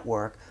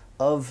network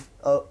of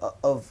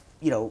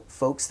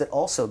folks that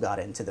also got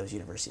into those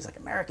universities, like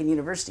American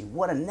University.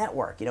 What a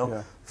network,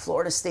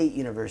 Florida State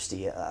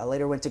University. I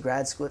later went to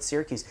grad school at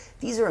Syracuse.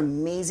 These are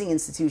amazing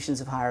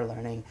institutions of higher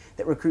learning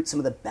that recruit some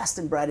of the best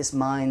and brightest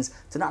minds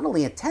to not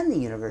only attend the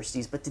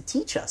universities, but to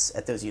teach us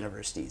at those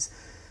universities.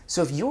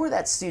 So if you're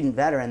that student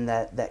veteran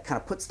that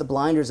kind of puts the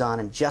blinders on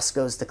and just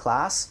goes to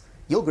class,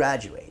 you'll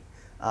graduate.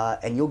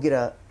 And you'll get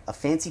a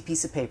fancy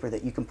piece of paper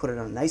that you can put it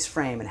on a nice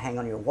frame and hang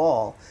on your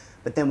wall.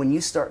 But then when you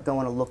start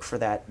going to look for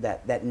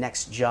that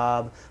next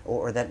job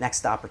or that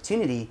next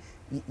opportunity,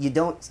 you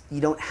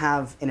don't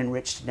have an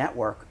enriched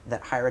network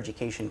that higher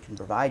education can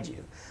provide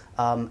you.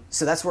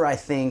 So that's where I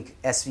think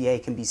SVA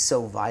can be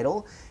so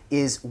vital.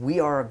 Is we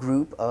are a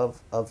group of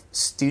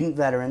student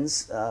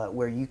veterans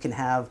where you can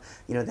have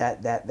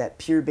that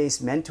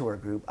peer-based mentor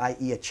group,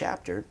 i.e. a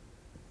chapter,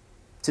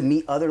 to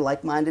meet other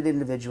like-minded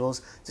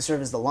individuals, to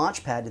serve as the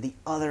launch pad to the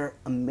other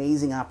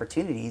amazing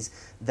opportunities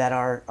that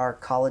our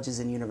colleges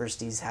and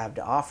universities have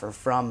to offer,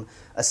 from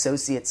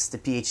associates to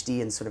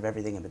PhD and sort of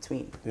everything in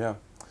between. Yeah.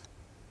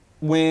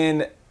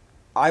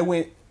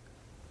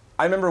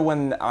 I remember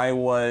when I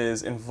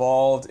was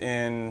involved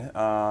in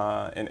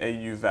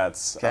AU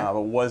Vets,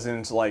 but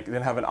wasn't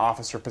didn't have an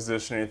officer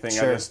position or anything.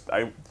 Sure.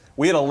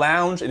 We had a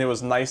lounge, and it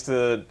was nice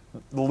to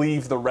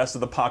leave the rest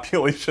of the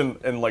population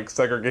and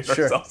segregate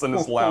ourselves in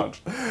this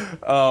lounge,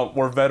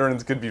 where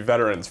veterans could be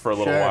veterans for a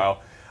little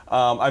while.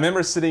 I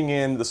remember sitting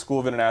in the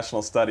School of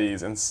International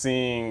Studies and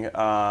seeing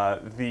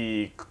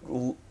the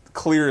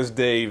clear as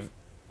day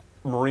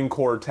Marine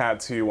Corps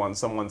tattoo on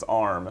someone's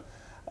arm.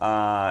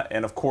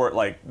 And of course,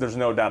 there's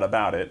no doubt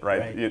about it,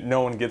 right?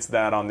 No one gets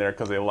that on there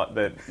because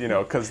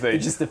you're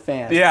just a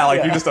fan. Yeah,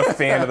 you're just a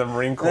fan of the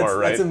Marine Corps,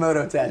 right? That's a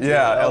moto tattoo.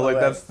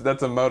 Yeah,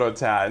 that's a moto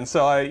tat. And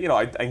so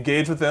I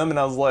engaged with them, and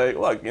I was like,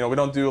 look, we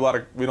don't do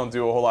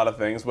a whole lot of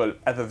things, but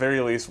at the very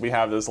least, we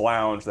have this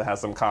lounge that has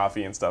some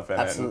coffee and stuff in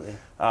it. Absolutely.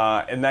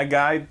 And that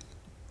guy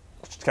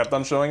kept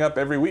on showing up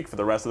every week for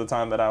the rest of the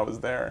time that I was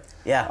there.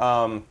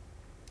 Yeah.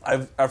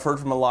 I've heard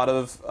from a lot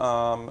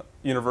of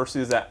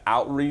universities that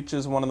outreach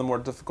is one of the more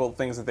difficult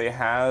things that they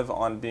have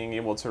on being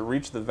able to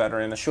reach the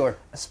veteran. Sure.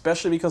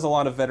 Especially because a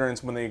lot of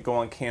veterans, when they go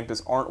on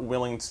campus, aren't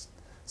willing to.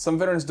 Some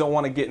veterans don't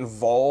want to get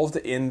involved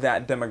in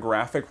that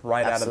demographic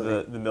right Absolutely.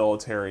 out of the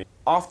military.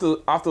 Off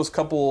those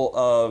couple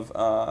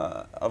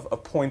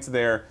of points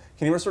there,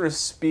 can you sort of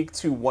speak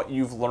to what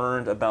you've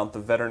learned about the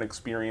veteran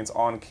experience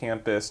on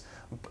campus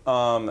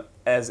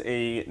as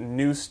a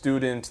new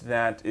student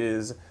that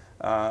is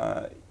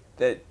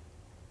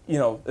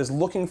is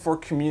looking for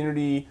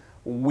community,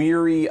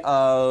 weary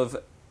of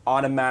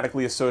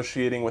automatically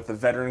associating with the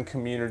veteran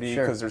community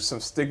because there's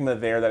some stigma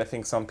there that I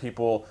think some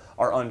people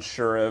are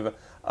unsure of.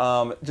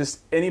 Just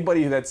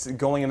anybody that's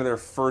going into their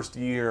first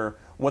year,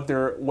 what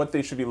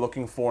they should be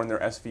looking for in their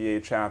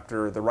SVA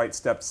chapter, the right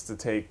steps to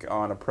take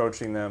on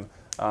approaching them.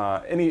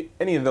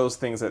 Any of those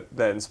things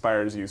that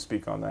inspires you,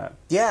 speak on that.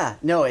 Yeah,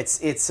 no,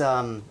 it's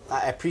I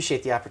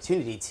appreciate the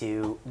opportunity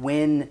to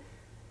when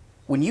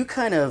you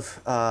kind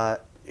of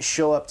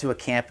show up to a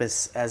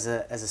campus as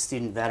a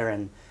student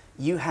veteran,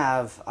 you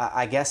have,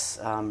 I guess,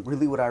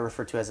 really what I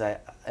refer to as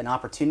an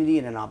opportunity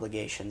and an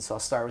obligation. So I'll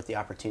start with the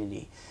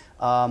opportunity.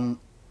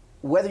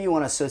 Whether you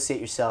want to associate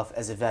yourself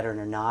as a veteran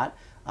or not,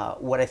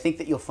 What I think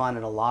that you'll find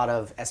in a lot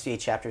of SVA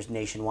chapters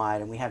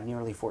nationwide, and we have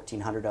nearly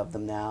 1,400 of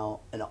them now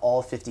in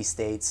all 50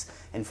 states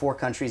and 4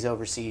 countries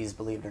overseas,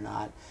 believe it or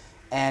not.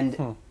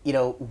 And you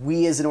know,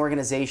 we as an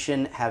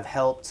organization have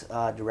helped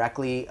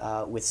directly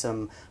with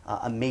some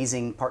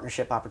amazing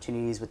partnership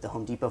opportunities with the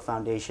Home Depot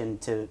Foundation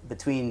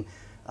between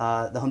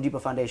the Home Depot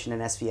Foundation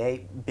and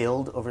SVA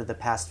build over the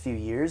past few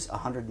years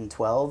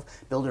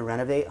build or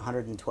renovate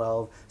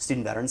 112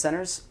 student veteran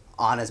centers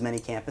on as many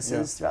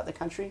campuses throughout the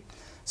country.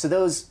 So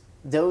those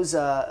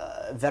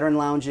veteran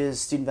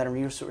lounges, student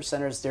veteran resource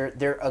centers,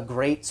 they're a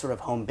great sort of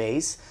home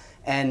base.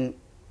 And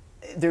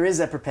there is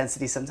a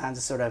propensity sometimes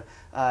to sort of,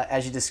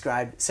 as you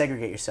described,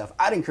 segregate yourself.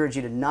 I'd encourage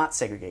you to not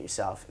segregate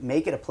yourself.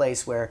 Make it a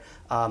place where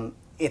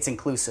it's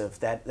inclusive,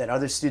 that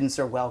other students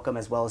are welcome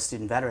as well as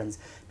student veterans,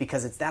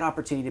 because it's that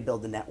opportunity to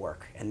build the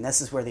network, and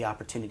this is where the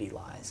opportunity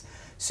lies.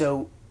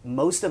 So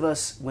most of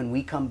us, when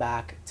we come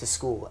back to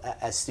school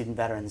as student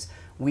veterans,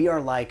 we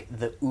are like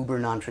the uber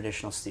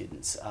non-traditional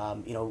students.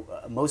 You know,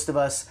 most of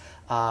us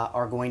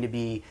are going to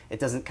be, it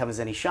doesn't come as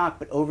any shock,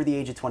 but over the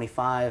age of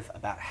 25,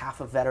 about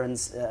half of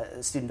veterans,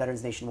 student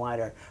veterans nationwide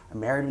are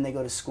married when they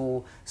go to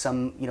school.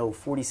 Some, you know,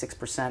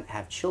 46%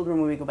 have children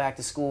when we go back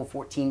to school,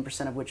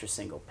 14% of which are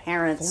single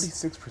parents.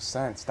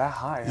 46%, it's that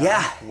high, huh?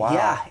 Yeah, Wow.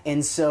 yeah.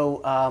 And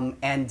so,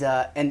 and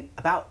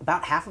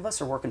about half of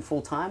us are working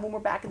full time when we're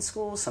back in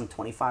school. Some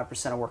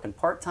 25% are working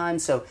part time.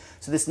 So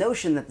this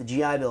notion that the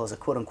GI Bill is a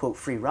quote unquote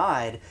free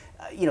ride,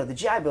 you know, the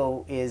GI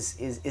Bill is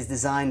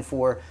designed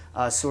for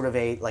sort of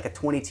like a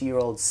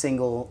 22-year-old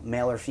single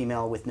male or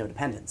female with no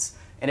dependents.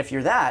 And if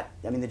you're that,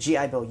 I mean, the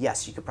GI Bill,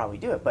 yes, you could probably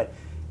do it. But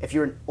if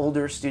you're an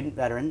older student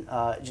veteran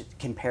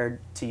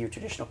compared to your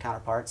traditional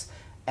counterparts,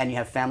 and you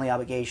have family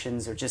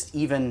obligations or just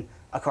even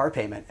a car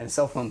payment and a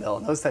cell phone bill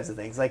and those types of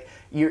things, like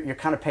you're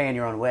kind of paying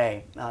your own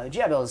way. The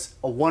GI Bill is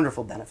a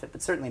wonderful benefit,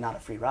 but certainly not a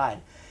free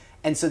ride.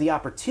 And so the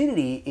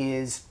opportunity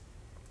is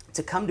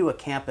to come to a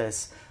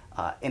campus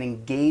and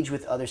engage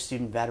with other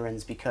student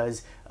veterans,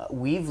 because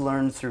we've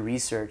learned through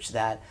research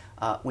that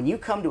when you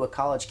come to a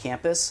college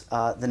campus,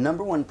 the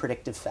number one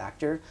predictive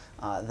factor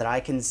that I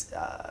can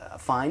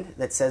find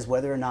that says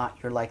whether or not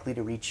you're likely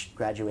to reach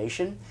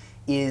graduation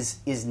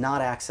is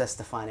not access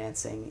to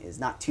financing, is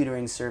not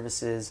tutoring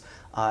services,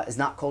 is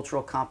not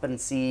cultural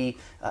competency,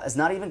 is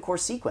not even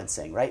course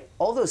sequencing, right?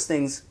 All those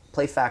things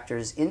play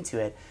factors into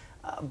it,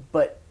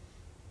 but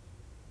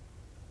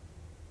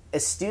a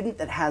student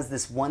that has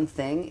this one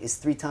thing is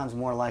 3 times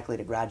more likely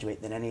to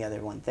graduate than any other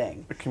one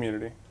thing. A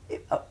community.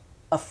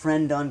 A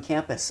friend on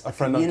campus. A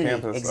friend community. on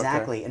campus.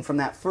 Exactly. Okay. And from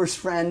that first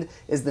friend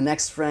is the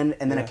next friend,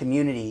 and then a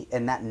community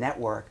and that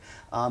network.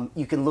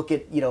 You can look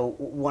at, you know,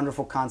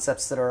 wonderful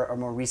concepts that are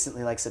more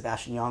recently, like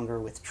Sebastian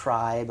Junger with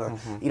Tribe, or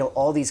you know,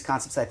 all these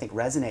concepts I think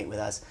resonate with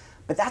us.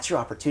 But that's your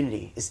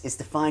opportunity, is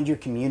to find your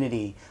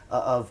community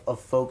of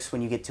folks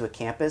when you get to a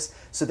campus,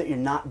 so that you're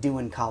not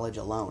doing college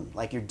alone.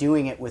 Like, you're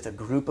doing it with a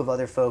group of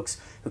other folks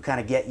who kind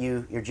of get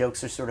you, your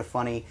jokes are sort of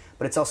funny,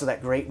 but it's also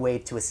that great way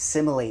to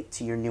assimilate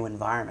to your new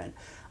environment.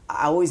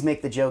 I always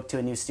make the joke to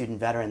a new student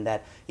veteran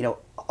that, you know,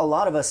 a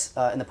lot of us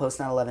in the post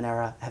 9/11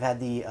 era have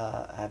had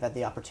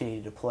the opportunity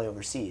to deploy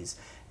overseas.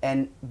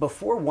 And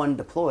before one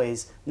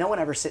deploys, no one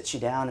ever sits you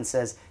down and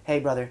says, "Hey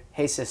brother,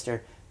 hey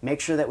sister, make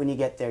sure that when you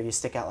get there you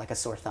stick out like a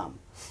sore thumb."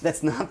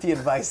 That's not the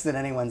advice that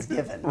anyone's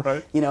given.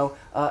 Right. You know,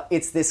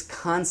 it's this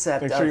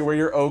concept Make of, sure you wear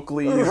your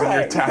Oakleys and your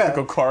Right,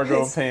 tactical cargo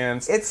It's-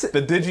 pants. it's-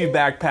 the Digi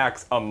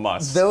backpack's a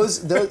must.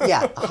 Those,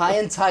 yeah, high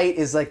and tight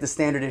is like the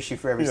standard issue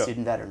for every Yeah.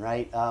 student veteran,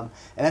 right? And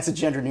that's a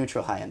gender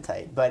neutral high and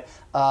tight. But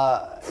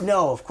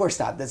no, of course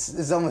not. This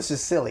is almost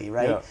just silly,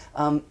 right?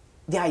 Yeah.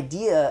 The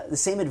idea, the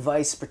same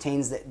advice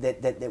pertains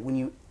that when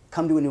you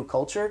come to a new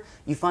culture,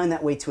 you find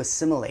that way to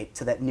assimilate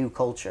to that new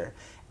culture.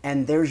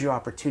 And there's your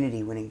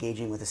opportunity when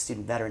engaging with a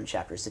student veteran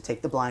chapter, is to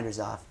take the blinders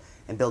off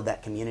and build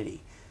that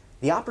community.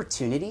 The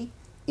opportunity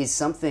is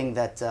something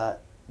that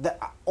that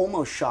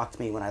almost shocked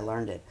me when I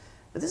learned it.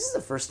 But this is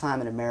the first time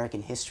in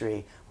American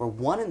history where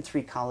 1 in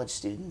 3 college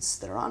students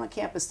that are on a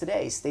campus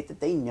today state that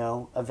they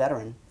know a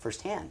veteran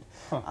firsthand.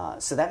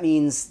 So that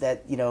means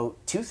that, you know,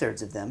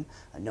 2/3 of them,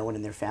 no one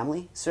in their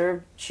family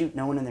served,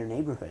 no one in their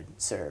neighborhood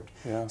served.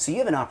 Yeah. So you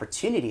have an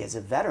opportunity as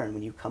a veteran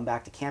when you come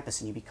back to campus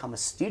and you become a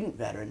student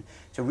veteran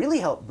to really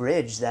help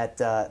bridge that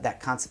that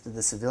concept of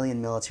the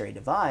civilian-military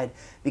divide,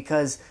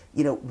 because,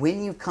 you know,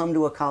 when you come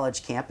to a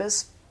college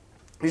campus,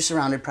 you're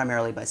surrounded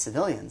primarily by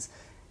civilians.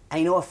 And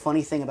you know a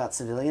funny thing about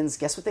civilians?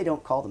 Guess what they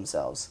don't call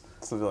themselves?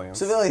 Civilians.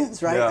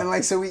 Civilians, right? Yeah. And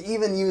like, so we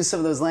even use some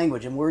of those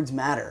language, and words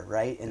matter,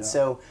 right? And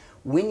so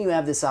when you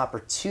have this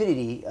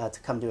opportunity to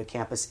come to a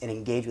campus and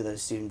engage with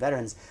those student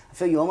veterans, I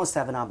feel you almost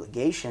have an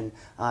obligation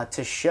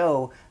to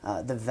show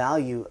the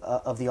value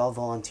of the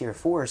all-volunteer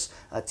force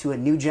to a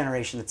new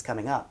generation that's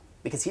coming up.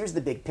 Because here's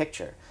the big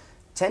picture.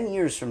 10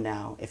 years from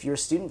now, if you're a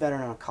student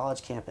veteran on a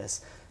college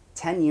campus,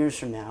 10 years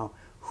from now,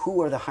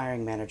 who are the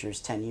hiring managers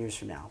 10 years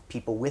from now?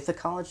 People with a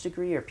college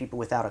degree or people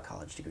without a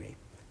college degree?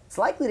 It's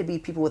likely to be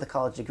people with a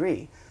college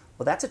degree.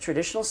 Well, that's a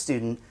traditional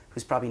student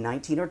who's probably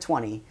 19 or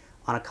 20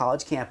 on a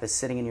college campus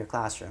sitting in your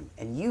classroom,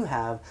 and you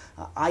have,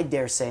 I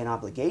dare say, an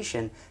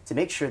obligation to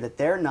make sure that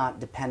they're not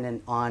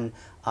dependent on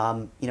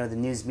the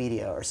news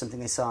media or something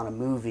they saw in a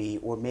movie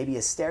or maybe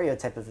a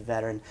stereotype of a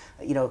veteran.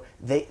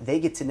 They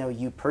get to know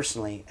you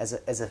personally as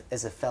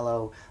a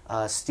fellow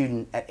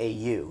student at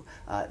AU.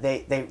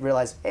 They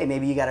realize, hey,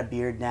 maybe you got a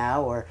beard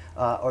now,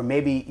 or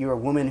maybe you're a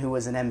woman who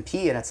was an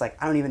MP, and it's like,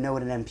 I don't even know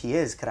what an MP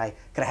is. Could I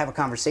have a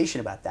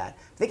conversation about that?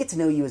 They get to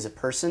know you as a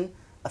person,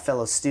 a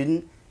fellow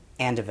student,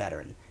 and a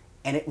veteran.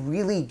 And it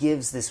really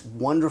gives this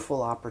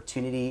wonderful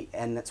opportunity,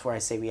 and that's where I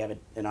say we have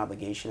an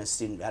obligation as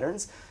student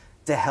veterans,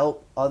 to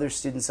help other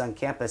students on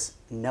campus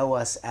know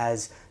us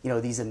as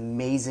these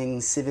amazing,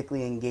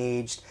 civically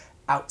engaged,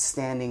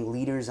 outstanding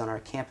leaders on our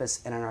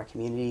campus and in our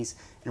communities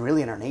and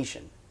really in our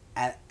nation.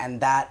 And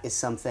that is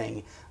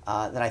something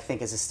that I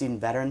think as a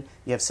student veteran,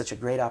 you have such a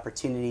great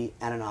opportunity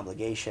and an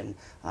obligation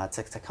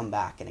to come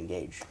back and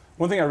engage.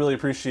 One thing I really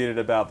appreciated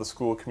about the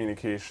School of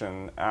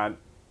Communication at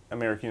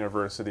American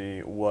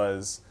University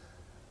was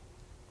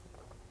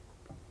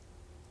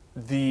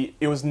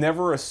it was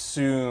never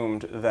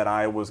assumed that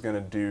I was going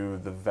to do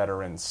the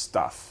veteran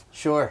stuff.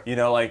 Sure.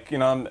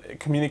 I'm a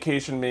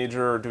communication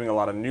major, doing a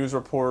lot of news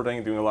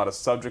reporting, doing a lot of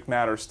subject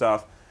matter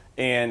stuff,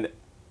 and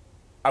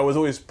I was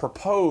always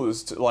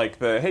proposed,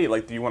 hey,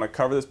 do you want to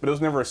cover this? But it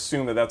was never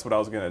assumed that that's what I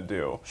was going to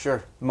do.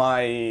 Sure.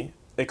 My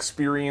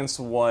experience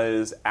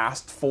was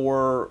asked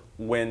for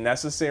when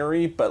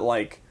necessary, but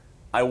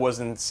I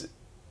wasn't,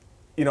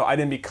 I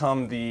didn't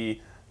become the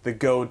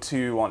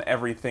go-to on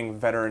everything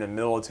veteran and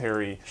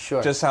military.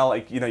 Sure. Just how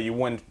you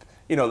wouldn't,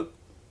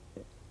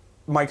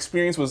 my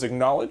experience was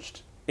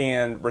acknowledged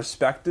and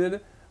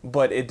respected,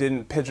 but it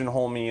didn't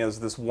pigeonhole me as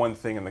this one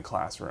thing in the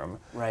classroom.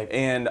 Right.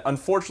 And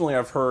unfortunately,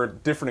 I've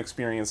heard different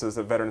experiences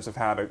that veterans have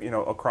had,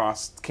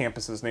 across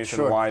campuses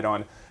nationwide. Sure.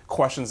 On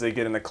questions they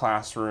get in the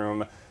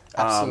classroom.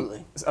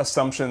 Absolutely.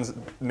 Assumptions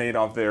made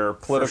of their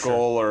political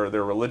or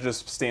their religious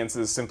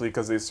stances simply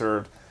because they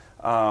served.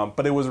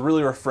 But it was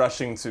really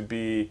refreshing to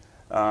be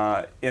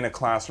in a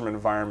classroom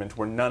environment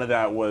where none of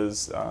that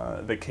was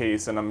the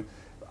case. And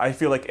I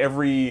feel like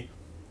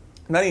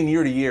not even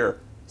year to year,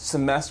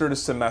 semester to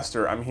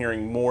semester, I'm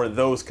hearing more of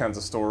those kinds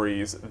of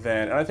stories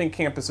and I think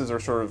campuses are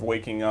sort of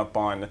waking up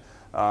on,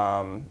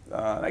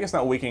 I guess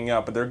not waking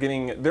up, but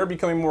they're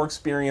becoming more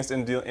experienced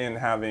in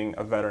having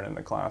a veteran in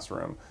the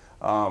classroom,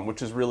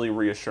 which is really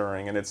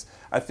reassuring. And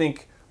I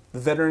think the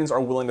veterans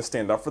are willing to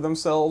stand up for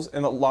themselves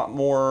in a lot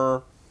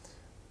more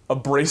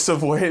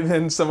abrasive way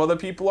than some other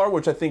people are,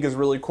 which I think is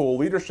really cool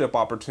leadership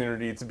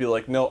opportunity to be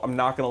like, no, I'm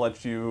not going to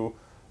let you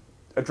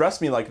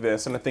address me like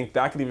this. And I think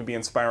that could even be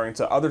inspiring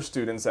to other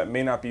students that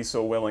may not be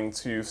so willing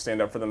to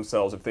stand up for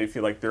themselves if they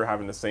feel like they're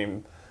having the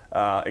same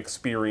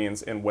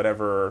experience in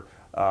whatever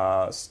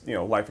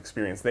life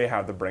experience they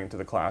have to bring to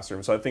the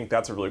classroom. So I think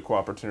that's a really cool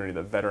opportunity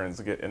that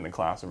veterans get in the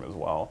classroom as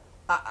well.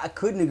 I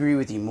couldn't agree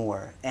with you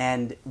more.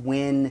 And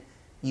when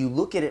you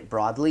look at it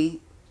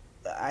broadly,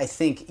 I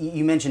think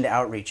you mentioned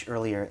outreach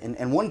earlier,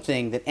 and one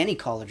thing that any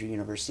college or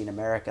university in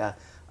America,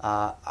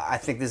 I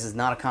think this is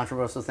not a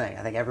controversial thing.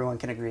 I think everyone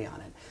can agree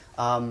on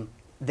it.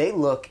 They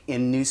look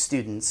in new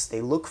students,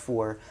 they look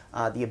for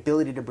the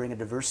ability to bring a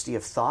diversity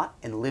of thought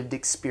and lived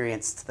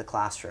experience to the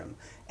classroom.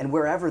 And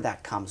wherever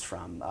that comes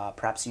from,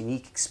 perhaps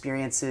unique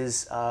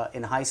experiences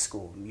in high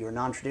school, you're a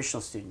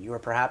non-traditional student, you were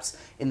perhaps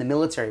in the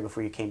military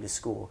before you came to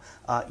school,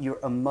 you're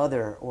a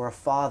mother or a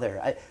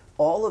father.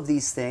 All of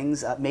these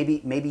things,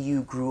 maybe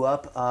you grew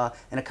up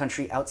in a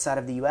country outside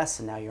of the U.S.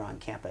 and now you're on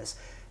campus.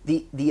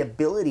 The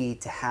ability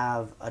to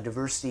have a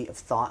diversity of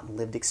thought and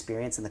lived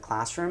experience in the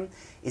classroom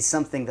is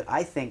something that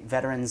I think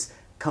veterans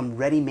come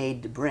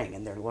ready-made to bring,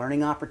 and their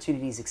learning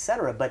opportunities,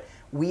 etc. But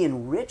we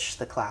enrich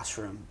the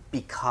classroom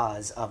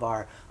because of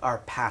our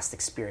past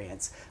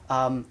experience.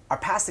 Our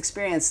past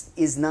experience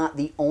is not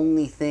the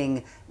only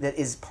thing that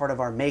is part of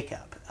our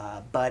makeup,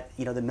 but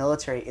the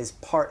military is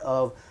part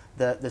of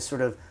the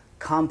sort of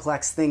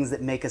complex things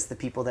that make us the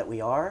people that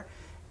we are.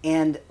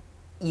 And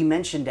you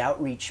mentioned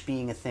outreach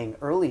being a thing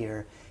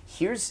earlier.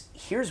 Here's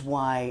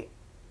why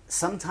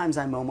sometimes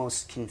I'm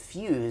almost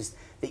confused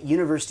that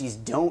universities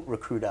don't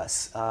recruit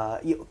us,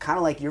 kind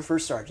of like your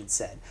first sergeant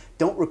said,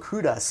 don't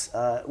recruit us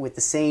with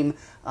the same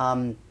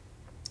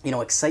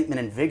excitement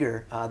and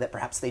vigor that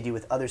perhaps they do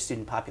with other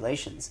student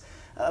populations.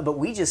 But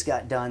we just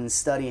got done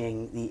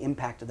studying the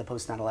impact of the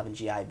post 9/11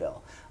 GI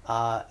Bill.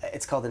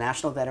 It's called the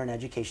National Veteran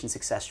Education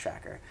Success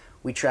Tracker.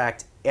 We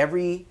tracked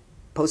every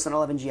post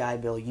 9/11 GI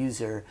Bill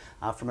user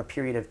from a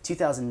period of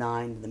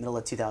 2009 to the middle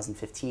of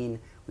 2015.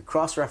 We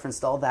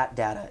cross-referenced all that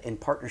data in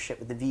partnership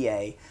with the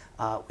VA,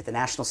 with the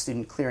National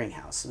Student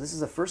Clearinghouse. So this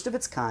is a first of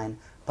its kind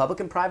public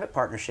and private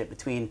partnership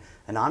between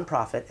a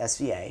nonprofit,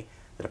 SVA,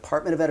 the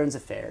Department of Veterans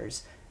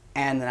Affairs,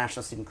 and the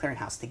National Student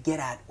Clearinghouse to get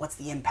at what's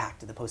the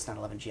impact of the post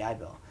 9/11 GI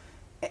Bill.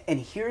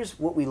 And here's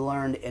what we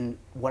learned, and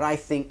what I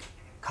think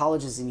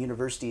colleges and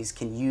universities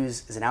can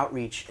use as an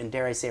outreach and,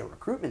 dare I say, a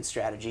recruitment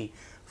strategy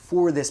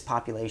for this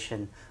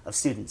population of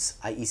students,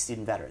 i.e.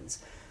 student veterans.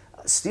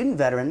 Student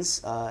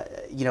veterans,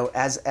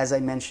 as I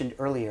mentioned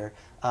earlier,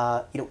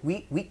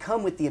 we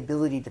come with the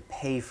ability to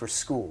pay for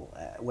school,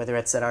 whether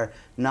it's at our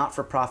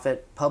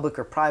not-for-profit public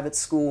or private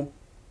school.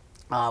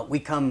 We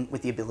come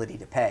with the ability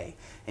to pay.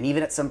 And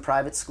even at some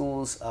private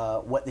schools,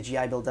 what the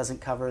GI Bill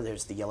doesn't cover,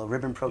 there's the Yellow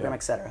Ribbon Program,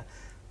 et cetera.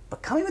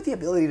 But coming with the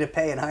ability to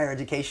pay in higher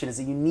education is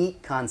a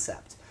unique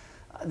concept.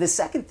 The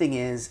second thing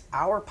is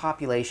our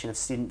population of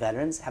student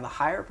veterans have a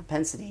higher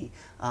propensity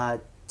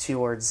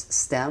towards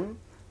STEM,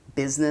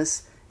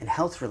 business, and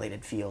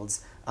health-related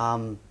fields.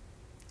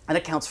 That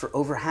accounts for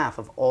over half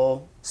of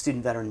all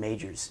student veteran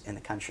majors in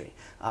the country,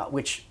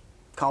 which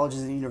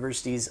colleges and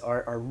universities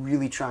are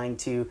really trying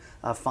to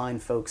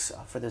find folks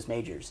for those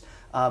majors.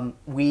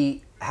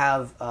 We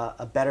have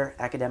a better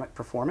academic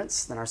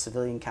performance than our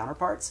civilian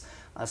counterparts.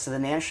 So the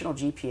national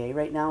GPA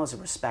right now is a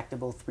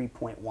respectable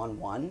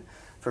 3.11.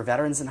 For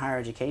veterans in higher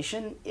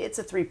education, it's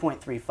a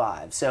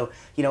 3.35. So,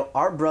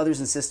 our brothers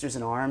and sisters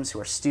in arms who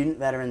are student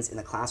veterans in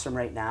the classroom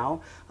right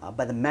now,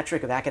 by the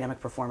metric of academic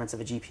performance of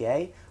a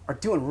GPA, are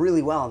doing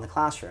really well in the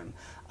classroom.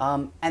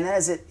 And then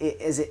as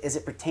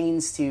it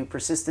pertains to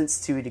persistence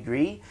to a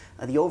degree,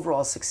 the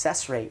overall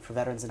success rate for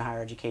veterans in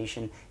higher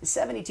education is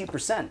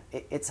 72%.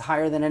 It's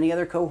higher than any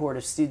other cohort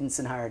of students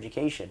in higher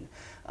education.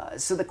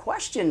 So the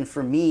question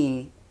for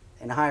me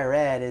in higher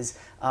ed is,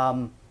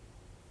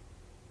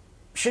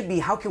 should be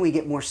how can we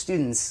get more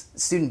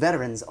student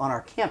veterans on our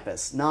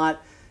campus,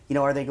 not,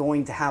 are they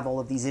going to have all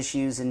of these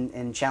issues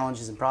and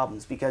challenges and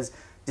problems? Because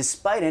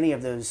despite any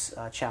of those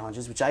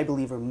challenges, which I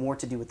believe are more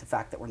to do with the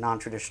fact that we're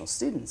non-traditional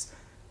students,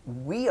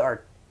 we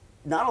are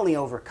not only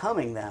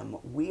overcoming them,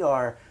 we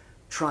are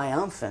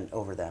triumphant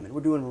over them, and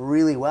we're doing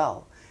really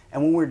well.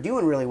 And when we're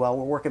doing really well,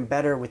 we're working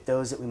better with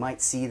those that we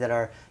might see that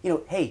are,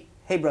 hey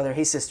brother,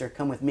 hey sister,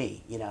 come with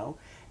me,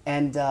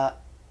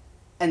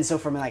 And so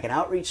from like an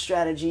outreach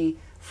strategy,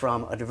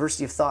 from a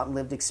diversity of thought and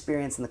lived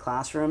experience in the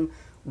classroom,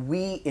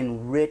 we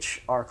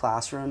enrich our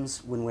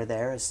classrooms when we're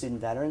there as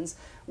student veterans,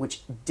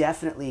 which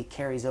definitely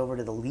carries over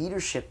to the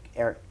leadership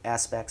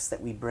aspects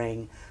that we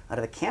bring out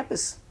of the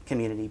campus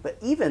community, but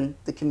even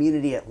the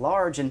community at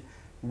large, and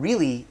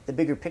really the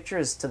bigger picture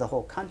is to the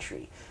whole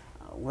country.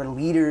 We're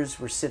leaders,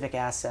 we're civic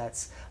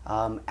assets,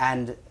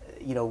 and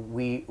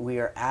we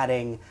are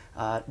adding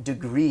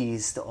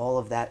degrees to all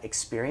of that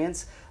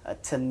experience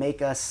to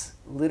make us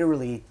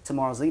literally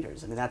tomorrow's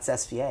leaders. I mean, that's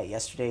SVA,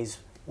 yesterday's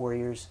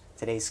warriors,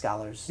 today's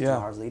scholars,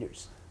 tomorrow's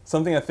leaders.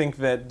 Something I think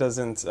that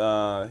doesn't,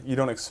 you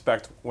don't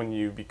expect when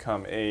you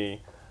become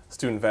a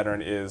student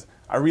veteran is,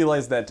 I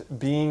realized that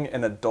being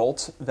an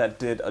adult that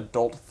did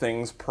adult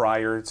things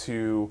prior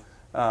to,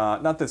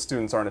 not that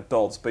students aren't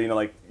adults, but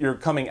you're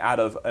coming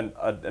out of an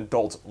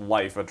adult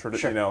life,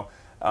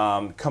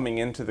 coming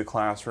into the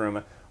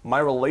classroom. My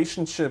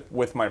relationship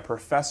with my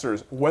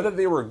professors, whether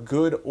they were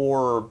good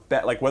or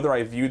bad, whether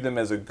I viewed them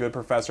as a good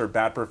professor,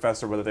 bad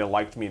professor, whether they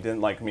liked me, didn't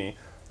like me,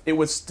 it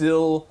was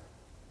still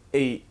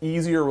a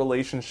easier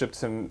relationship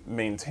to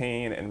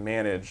maintain and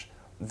manage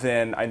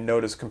than I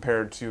noticed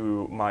compared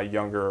to my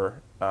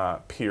younger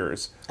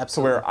peers. Absolutely.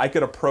 So where I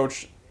could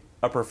approach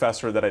a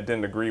professor that I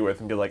didn't agree with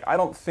and be like, I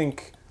don't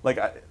think,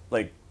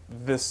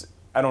 this,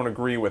 I don't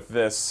agree with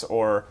this,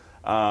 or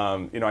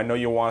I know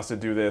you want us to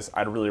do this,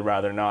 I'd really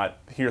rather not.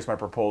 Here's my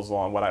proposal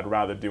on what I'd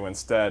rather do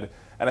instead.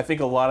 And I think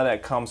a lot of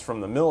that comes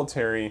from the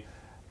military.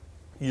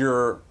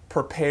 You're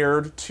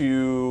prepared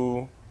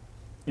for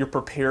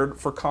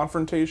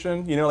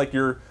confrontation.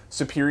 Your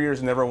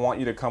superiors never want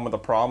you to come with a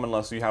problem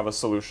unless you have a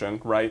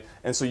solution, right?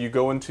 And so you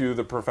go into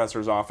the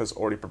professor's office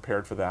already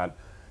prepared for that.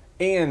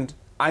 And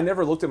I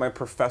never looked at my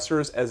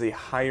professors as a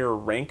higher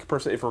rank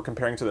person, if we're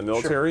comparing to the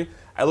military. Sure.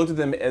 I looked at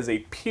them as a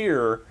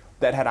peer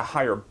that had a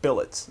higher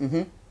billet.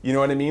 Mm-hmm. You know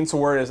what I mean? So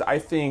whereas I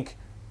think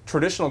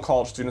traditional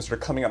college students that are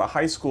coming out of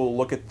high school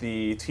look at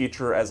the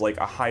teacher as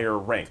a higher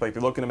rank. They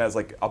look at him as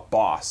a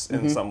boss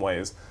in some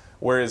ways.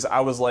 Whereas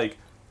I was like,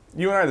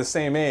 you and I are the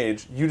same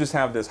age, you just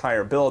have this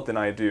higher billet than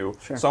I do.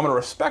 Sure. So I'm going to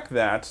respect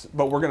that,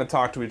 but we're going to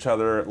talk to each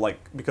other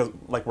because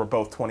we're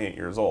both 28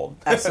 years old.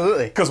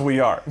 Absolutely. Because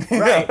we are.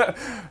 Right.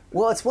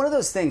 Well, it's one of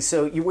those things.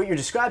 So what you're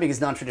describing is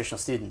non-traditional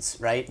students,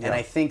 right? Yeah. And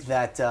I think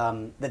that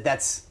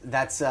that's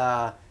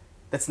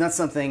not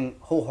something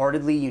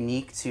wholeheartedly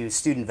unique to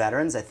student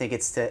veterans. I think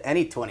it's to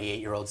any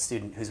 28-year-old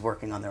student who's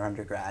working on their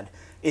undergrad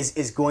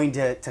is going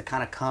to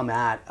kind of come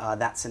at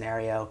that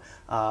scenario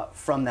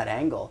from that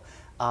angle.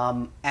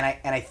 And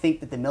I think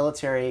that the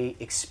military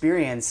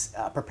experience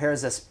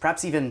prepares us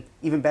perhaps even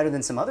better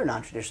than some other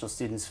non-traditional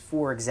students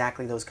for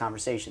exactly those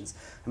conversations.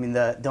 I mean,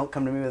 the don't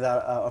come to me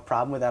without a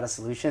problem without a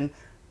solution,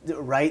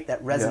 right?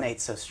 That resonates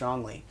so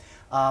strongly.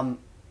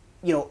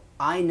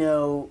 I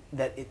know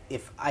that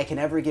if I can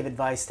ever give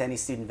advice to any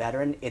student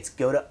veteran, it's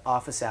go to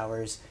office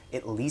hours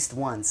at least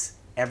once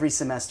every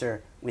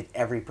semester with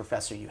every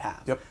professor you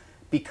have. Yep.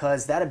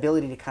 Because that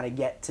ability to kind of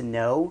get to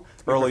know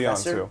your early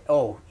professor, on too.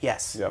 Oh,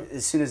 yes. Yep.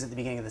 As soon as at the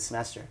beginning of the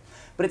semester.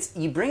 But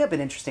you bring up an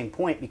interesting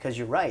point because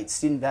you're right.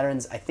 Student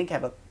veterans, I think,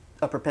 have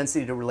a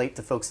propensity to relate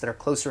to folks that are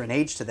closer in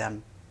age to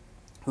them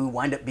who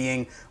wind up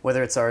being,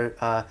 whether it's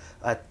our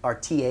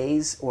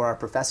TAs or our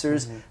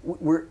professors,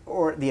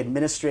 or the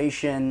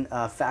administration,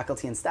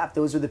 faculty and staff.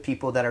 Those are the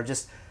people that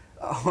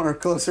are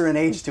closer in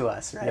age to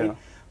us, right? Yeah.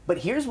 But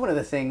here's one of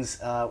the things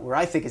where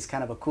I think is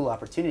kind of a cool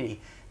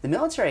opportunity. The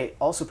military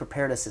also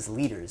prepared us as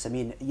leaders. I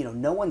mean,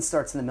 no one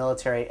starts in the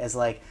military as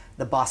like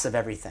the boss of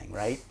everything,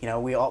 right?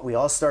 We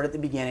all start at the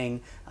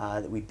beginning.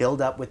 We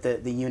build up with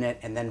the unit,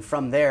 and then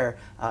from there,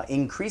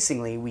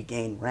 increasingly, we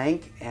gain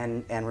rank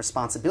and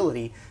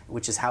responsibility,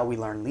 which is how we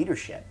learn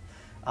leadership.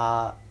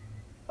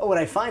 What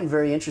I find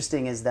very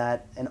interesting is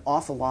that an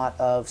awful lot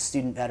of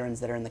student veterans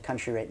that are in the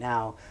country right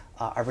now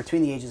are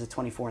between the ages of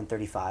 24 and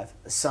 35.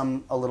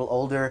 Some a little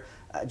older.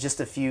 Just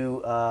a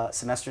few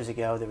semesters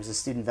ago, there was a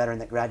student veteran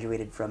that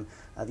graduated from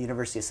the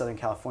University of Southern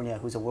California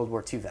who's a World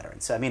War II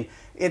veteran. So, I mean,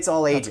 it's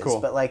all ages. That's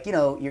cool. But, like, you're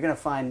going to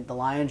find the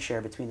lion's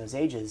share between those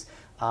ages.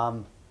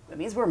 It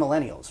means we're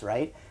millennials,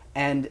 right?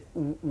 And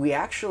we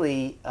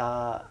actually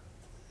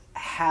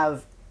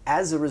have,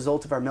 as a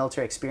result of our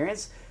military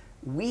experience,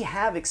 we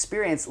have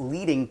experience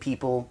leading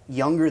people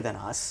younger than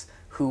us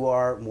who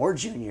are more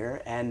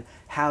junior and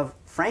have,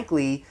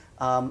 frankly,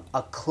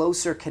 a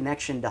closer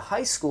connection to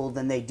high school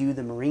than they do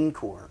the Marine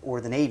Corps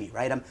or the Navy,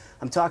 right?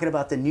 I'm talking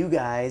about the new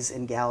guys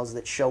and gals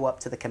that show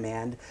up to the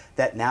command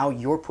that now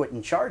you're put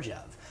in charge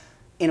of.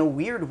 In a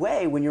weird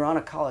way, when you're on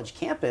a college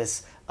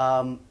campus,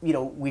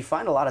 we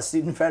find a lot of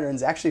student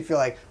veterans actually feel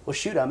like, well,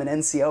 shoot, I'm an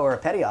NCO or a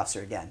petty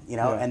officer again,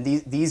 Yeah. And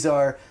these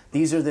are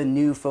the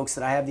new folks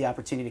that I have the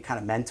opportunity to kind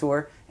of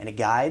mentor and to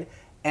guide.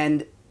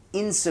 And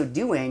in so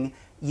doing,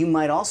 you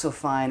might also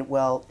find,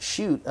 well,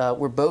 shoot,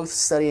 we're both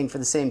studying for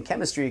the same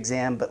chemistry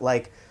exam, but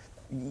like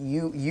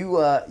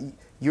you're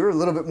a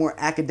little bit more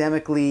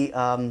academically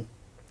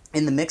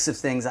in the mix of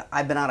things.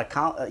 I've been out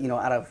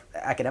of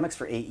academics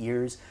for 8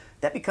 years.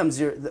 That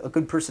becomes a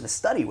good person to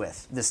study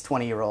with, this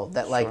 20-year-old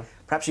that like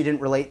perhaps you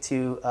didn't relate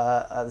to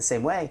the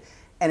same way.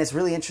 And it's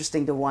really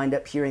interesting to wind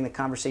up hearing the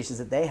conversations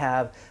that they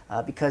have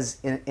because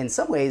in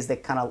some ways they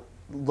kind of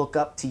look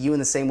up to you in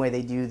the same way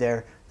they do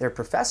their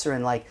professor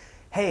and like,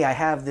 hey, I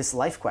have this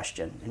life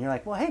question. And you're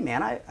like, well, hey,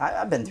 man,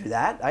 I've been through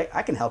that.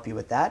 I can help you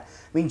with that.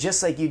 I mean,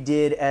 just like you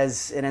did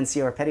as an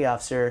NCO or petty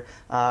officer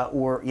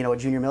or a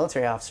junior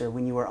military officer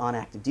when you were on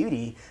active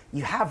duty,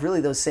 you have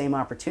really those same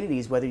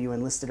opportunities, whether you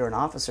enlisted or an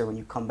officer, when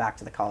you come back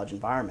to the college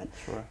environment.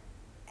 Sure.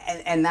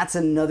 And that's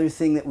another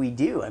thing that we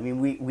do. I mean,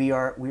 we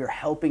are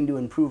helping to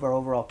improve our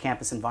overall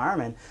campus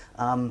environment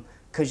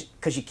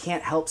because you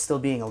can't help still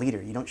being a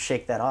leader. You don't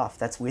shake that off.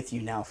 That's with you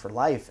now for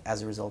life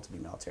as a result of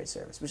your military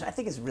service, which I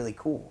think is really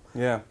cool.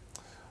 Yeah.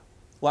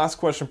 Last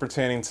question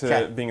pertaining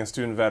to being a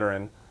student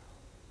veteran.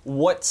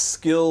 What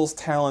skills,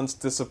 talents,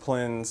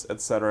 disciplines,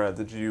 etc.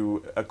 did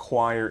you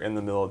acquire in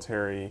the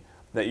military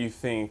that you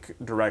think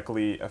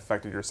directly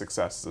affected your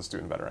success as a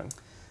student veteran?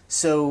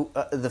 So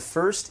the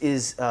first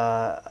is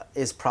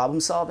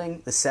problem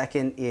solving. The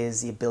second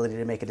is the ability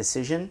to make a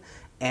decision.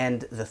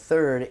 And the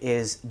third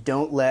is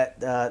don't let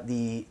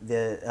the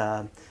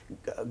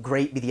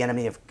great be the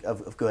enemy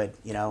of good.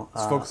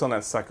 Let's focus on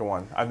that second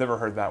one. I've never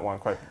heard that one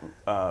quite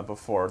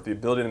before. The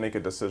ability to make a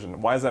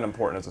decision. Why is that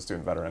important as a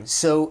student veteran?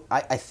 So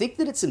I think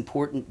that it's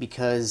important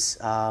because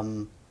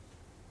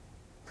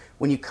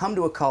when you come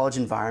to a college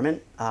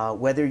environment,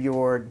 whether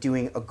you're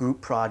doing a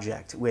group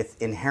project with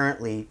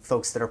inherently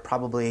folks that are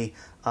probably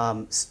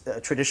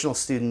traditional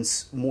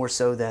students more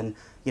so than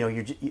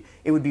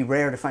it would be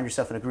rare to find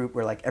yourself in a group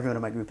where like everyone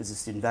in my group is a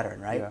student veteran,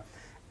 right? Yeah.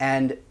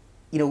 And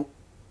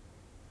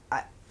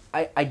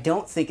I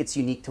don't think it's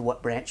unique to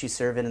what branch you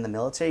serve in the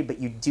military, but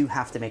you do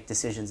have to make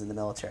decisions in the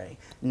military.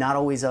 Not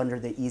always under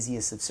the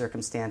easiest of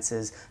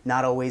circumstances,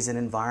 not always in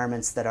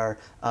environments that are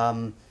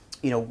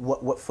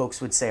what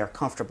folks would say are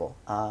comfortable.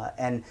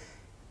 And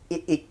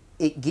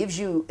it gives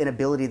you an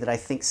ability that I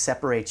think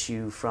separates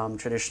you from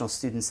traditional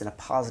students in a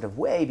positive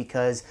way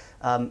because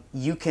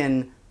you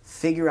can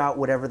figure out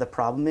whatever the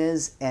problem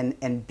is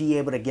and be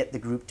able to get the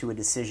group to a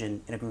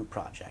decision in a group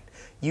project.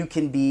 You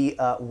can be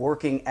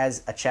working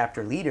as a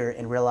chapter leader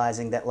and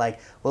realizing that like,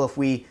 well, if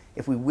we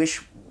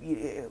wish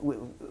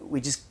we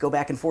just go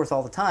back and forth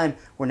all the time,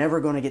 we're never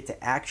going to get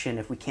to action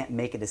if we can't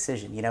make a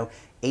decision.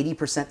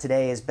 80%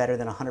 today is better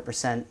than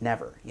 100%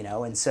 never,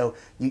 and so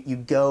you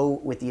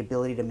go with the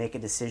ability to make a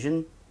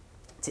decision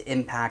to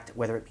impact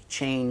whether it be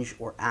change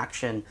or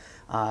action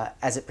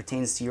as it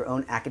pertains to your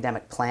own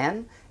academic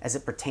plan, as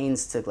it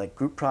pertains to like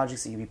group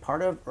projects that you'd be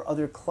part of or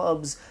other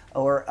clubs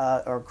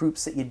or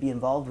groups that you'd be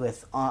involved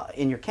with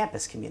in your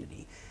campus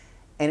community.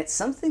 And it's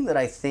something that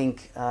I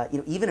think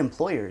even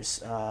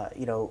employers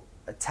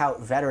tout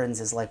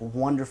veterans as like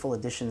wonderful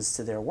additions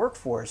to their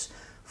workforce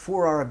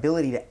for our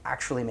ability to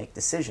actually make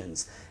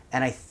decisions.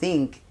 And I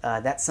think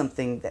that's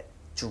something that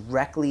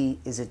directly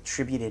is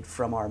attributed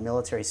from our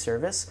military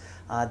service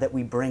that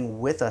we bring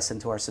with us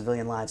into our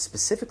civilian lives,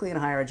 specifically in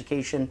higher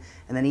education,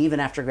 and then even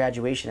after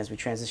graduation as we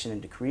transition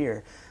into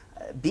career.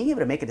 Being able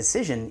to make a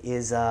decision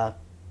is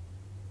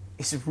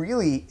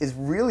really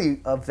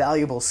a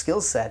valuable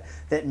skill set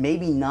that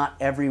maybe not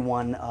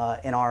everyone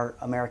in our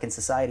American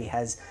society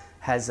has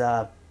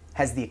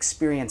has the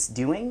experience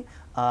doing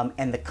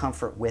and the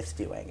comfort with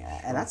doing.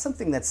 And that's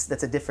something that's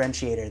a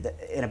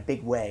differentiator in a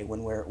big way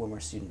when we're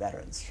student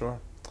veterans. Sure.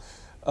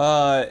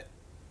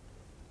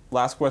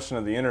 Last question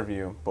of the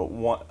interview, but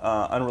one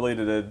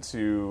unrelated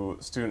to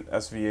student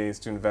SVA,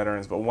 student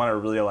veterans, but one I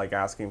really like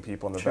asking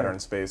people in the veteran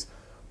space.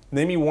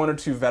 Name me one or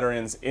two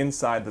veterans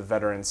inside the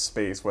veteran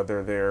space,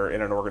 whether they're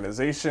in an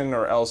organization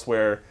or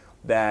elsewhere,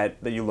 that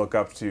you look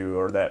up to,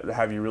 or that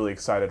have you really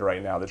excited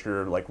right now, that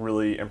you're like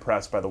really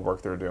impressed by the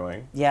work they're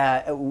doing?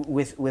 Yeah,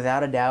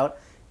 without a doubt,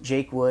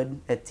 Jake Wood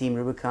at Team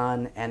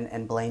Rubicon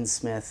and Blaine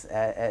Smith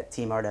at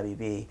Team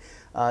RWB.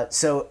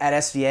 So at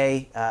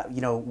SVA,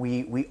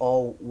 we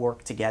all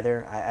work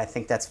together. I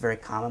think that's very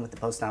common with the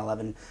post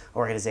 9/11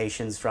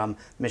 organizations, from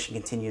Mission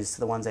Continues to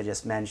the ones I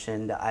just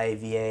mentioned,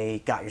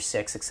 IAVA, Got Your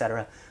Six,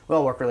 etc. We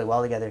all work really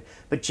well together.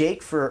 But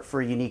Jake, for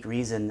a unique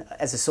reason,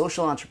 as a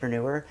social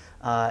entrepreneur,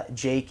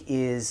 Jake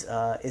is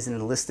an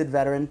enlisted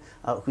veteran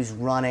who's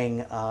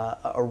running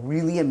a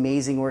really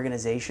amazing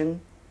organization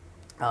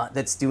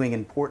that's doing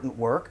important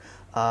work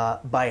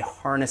by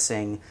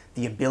harnessing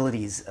the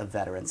abilities of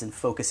veterans and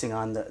focusing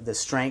on the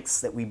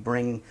strengths that we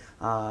bring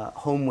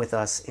home with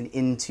us and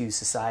into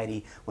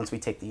society once we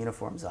take the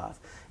uniforms off.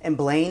 And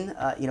Blaine,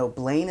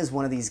 Blaine is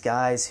one of these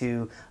guys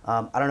who,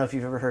 I don't know if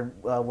you've ever heard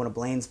one of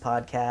Blaine's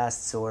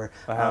podcasts or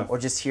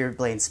just hear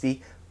Blaine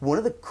speak. One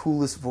of the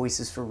coolest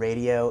voices for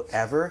radio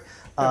ever.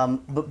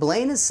 But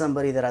Blaine is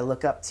somebody that I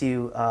look up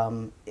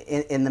to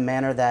in the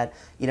manner that,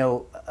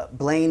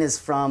 Blaine is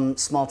from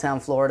small town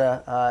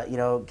Florida,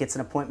 gets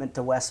an appointment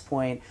to West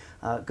Point,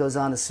 goes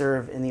on to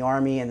serve in the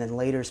Army and then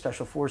later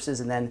Special Forces,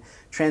 and then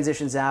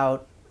transitions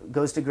out,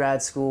 goes to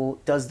grad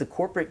school, does the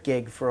corporate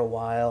gig for a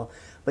while,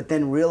 but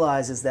then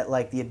realizes that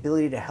the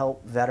ability to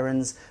help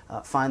veterans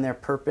find their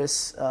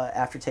purpose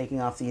after taking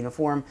off the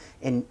uniform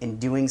and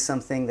doing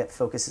something that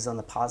focuses on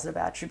the positive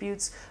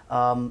attributes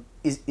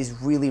is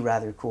really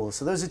rather cool.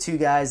 So those are two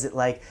guys that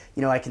I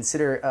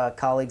consider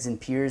colleagues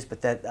and peers,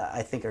 but that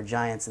I think are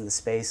giants in the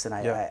space, and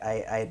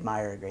I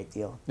admire a great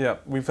deal. Yeah,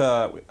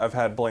 I've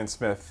had Blaine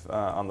Smith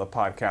on the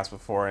podcast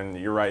before, and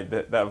you're right,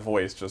 that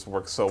voice just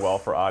works so well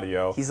for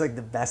audio. He's the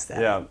best at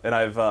it. Yeah, and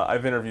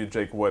I've interviewed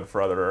Jake Wood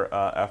for other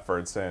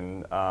efforts,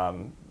 and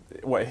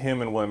what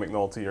him and William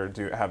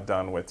McNulty have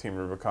done with Team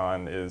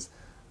Rubicon is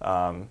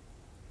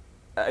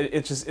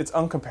it's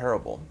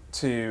uncomparable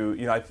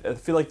to, I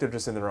feel like they're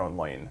just in their own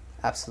lane.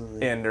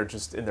 Absolutely. And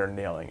they're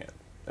nailing it.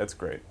 That's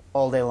great.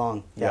 All day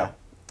long. Yeah.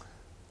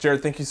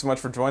 Jared, thank you so much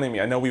for joining me.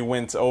 I know we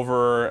went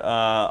over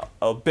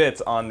a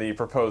bit on the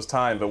proposed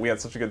time, but we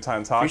had such a good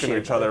time talking to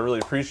each other. I really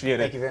appreciate it.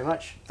 Thank you very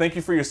much. Thank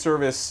you for your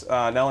service,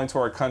 not only to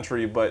our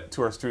country, but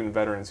to our student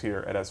veterans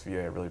here at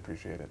SVA. I really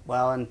appreciate it.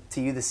 Well, and to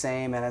you the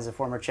same, and as a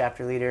former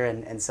chapter leader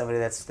and somebody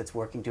that's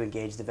working to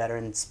engage the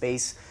veteran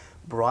space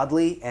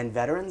broadly and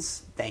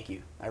veterans, thank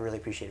you. I really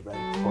appreciate it, brother.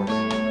 Of course.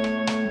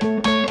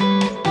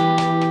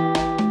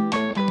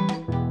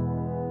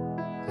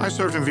 I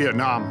served in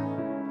Vietnam.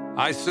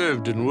 I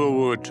served in World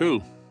War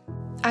II.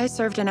 I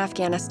served in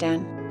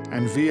Afghanistan.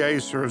 And VA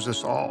serves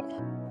us all.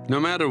 No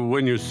matter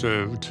when you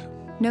served.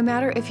 No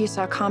matter if you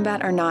saw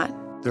combat or not.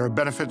 There are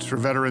benefits for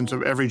veterans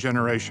of every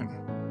generation.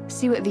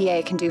 See what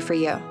VA can do for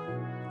you.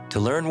 To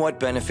learn what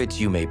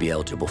benefits you may be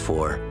eligible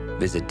for,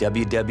 visit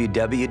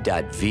www.va.gov.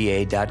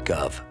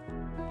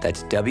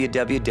 That's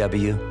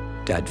www.va.gov.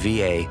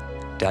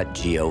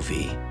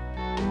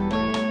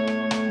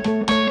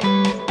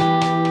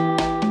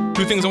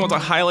 Two things I want to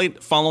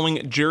highlight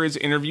following Jared's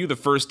interview. The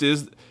first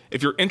is,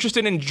 if you're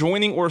interested in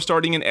joining or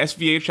starting an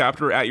SVA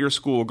chapter at your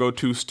school, go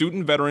to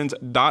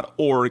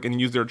studentveterans.org and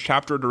use their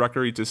chapter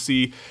directory to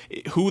see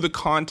who the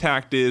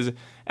contact is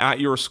at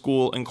your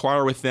school,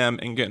 inquire with them,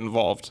 and get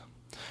involved.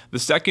 The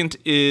second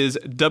is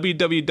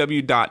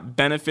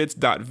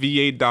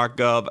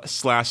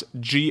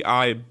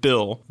www.benefits.va.gov/GI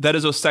Bill. That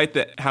is a site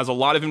that has a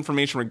lot of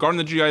information regarding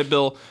the GI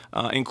Bill,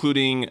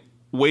 including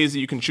ways that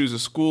you can choose a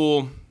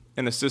school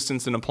and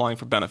assistance in applying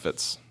for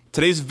benefits.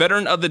 Today's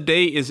Veteran of the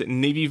Day is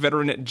Navy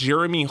veteran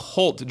Jeremy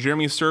Holt.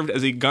 Jeremy served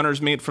as a gunner's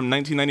mate from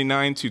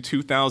 1999 to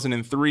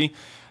 2003.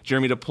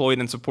 Jeremy deployed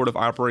in support of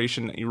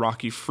Operation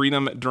Iraqi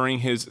Freedom during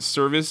his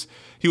service.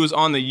 He was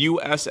on the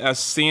USS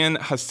San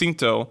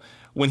Jacinto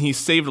when he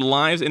saved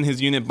lives in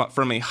his unit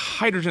from a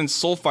hydrogen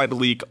sulfide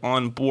leak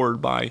on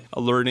board by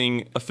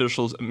alerting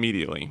officials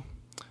immediately.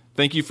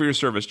 Thank you for your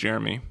service,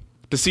 Jeremy.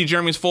 To see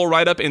Jeremy's full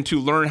write-up and to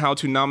learn how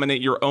to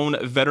nominate your own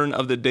Veteran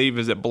of the Day,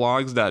 visit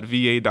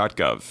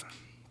blogs.va.gov.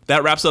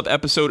 That wraps up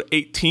episode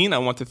 18. I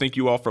want to thank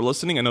you all for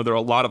listening. I know there are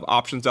a lot of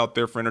options out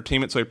there for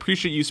entertainment, so I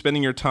appreciate you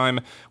spending your time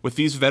with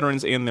these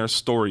veterans and their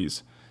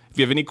stories. If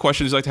you have any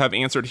questions you'd like to have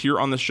answered here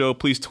on the show,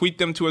 please tweet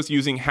them to us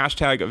using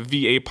hashtag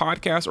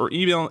VAPodcast or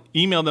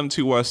email them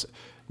to us,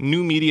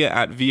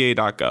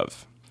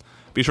 newmedia@va.gov.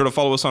 Be sure to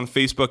follow us on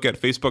Facebook at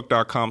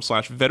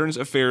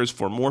facebook.com/veteransaffairs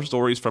for more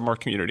stories from our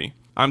community.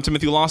 I'm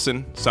Timothy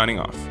Lawson, signing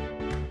off.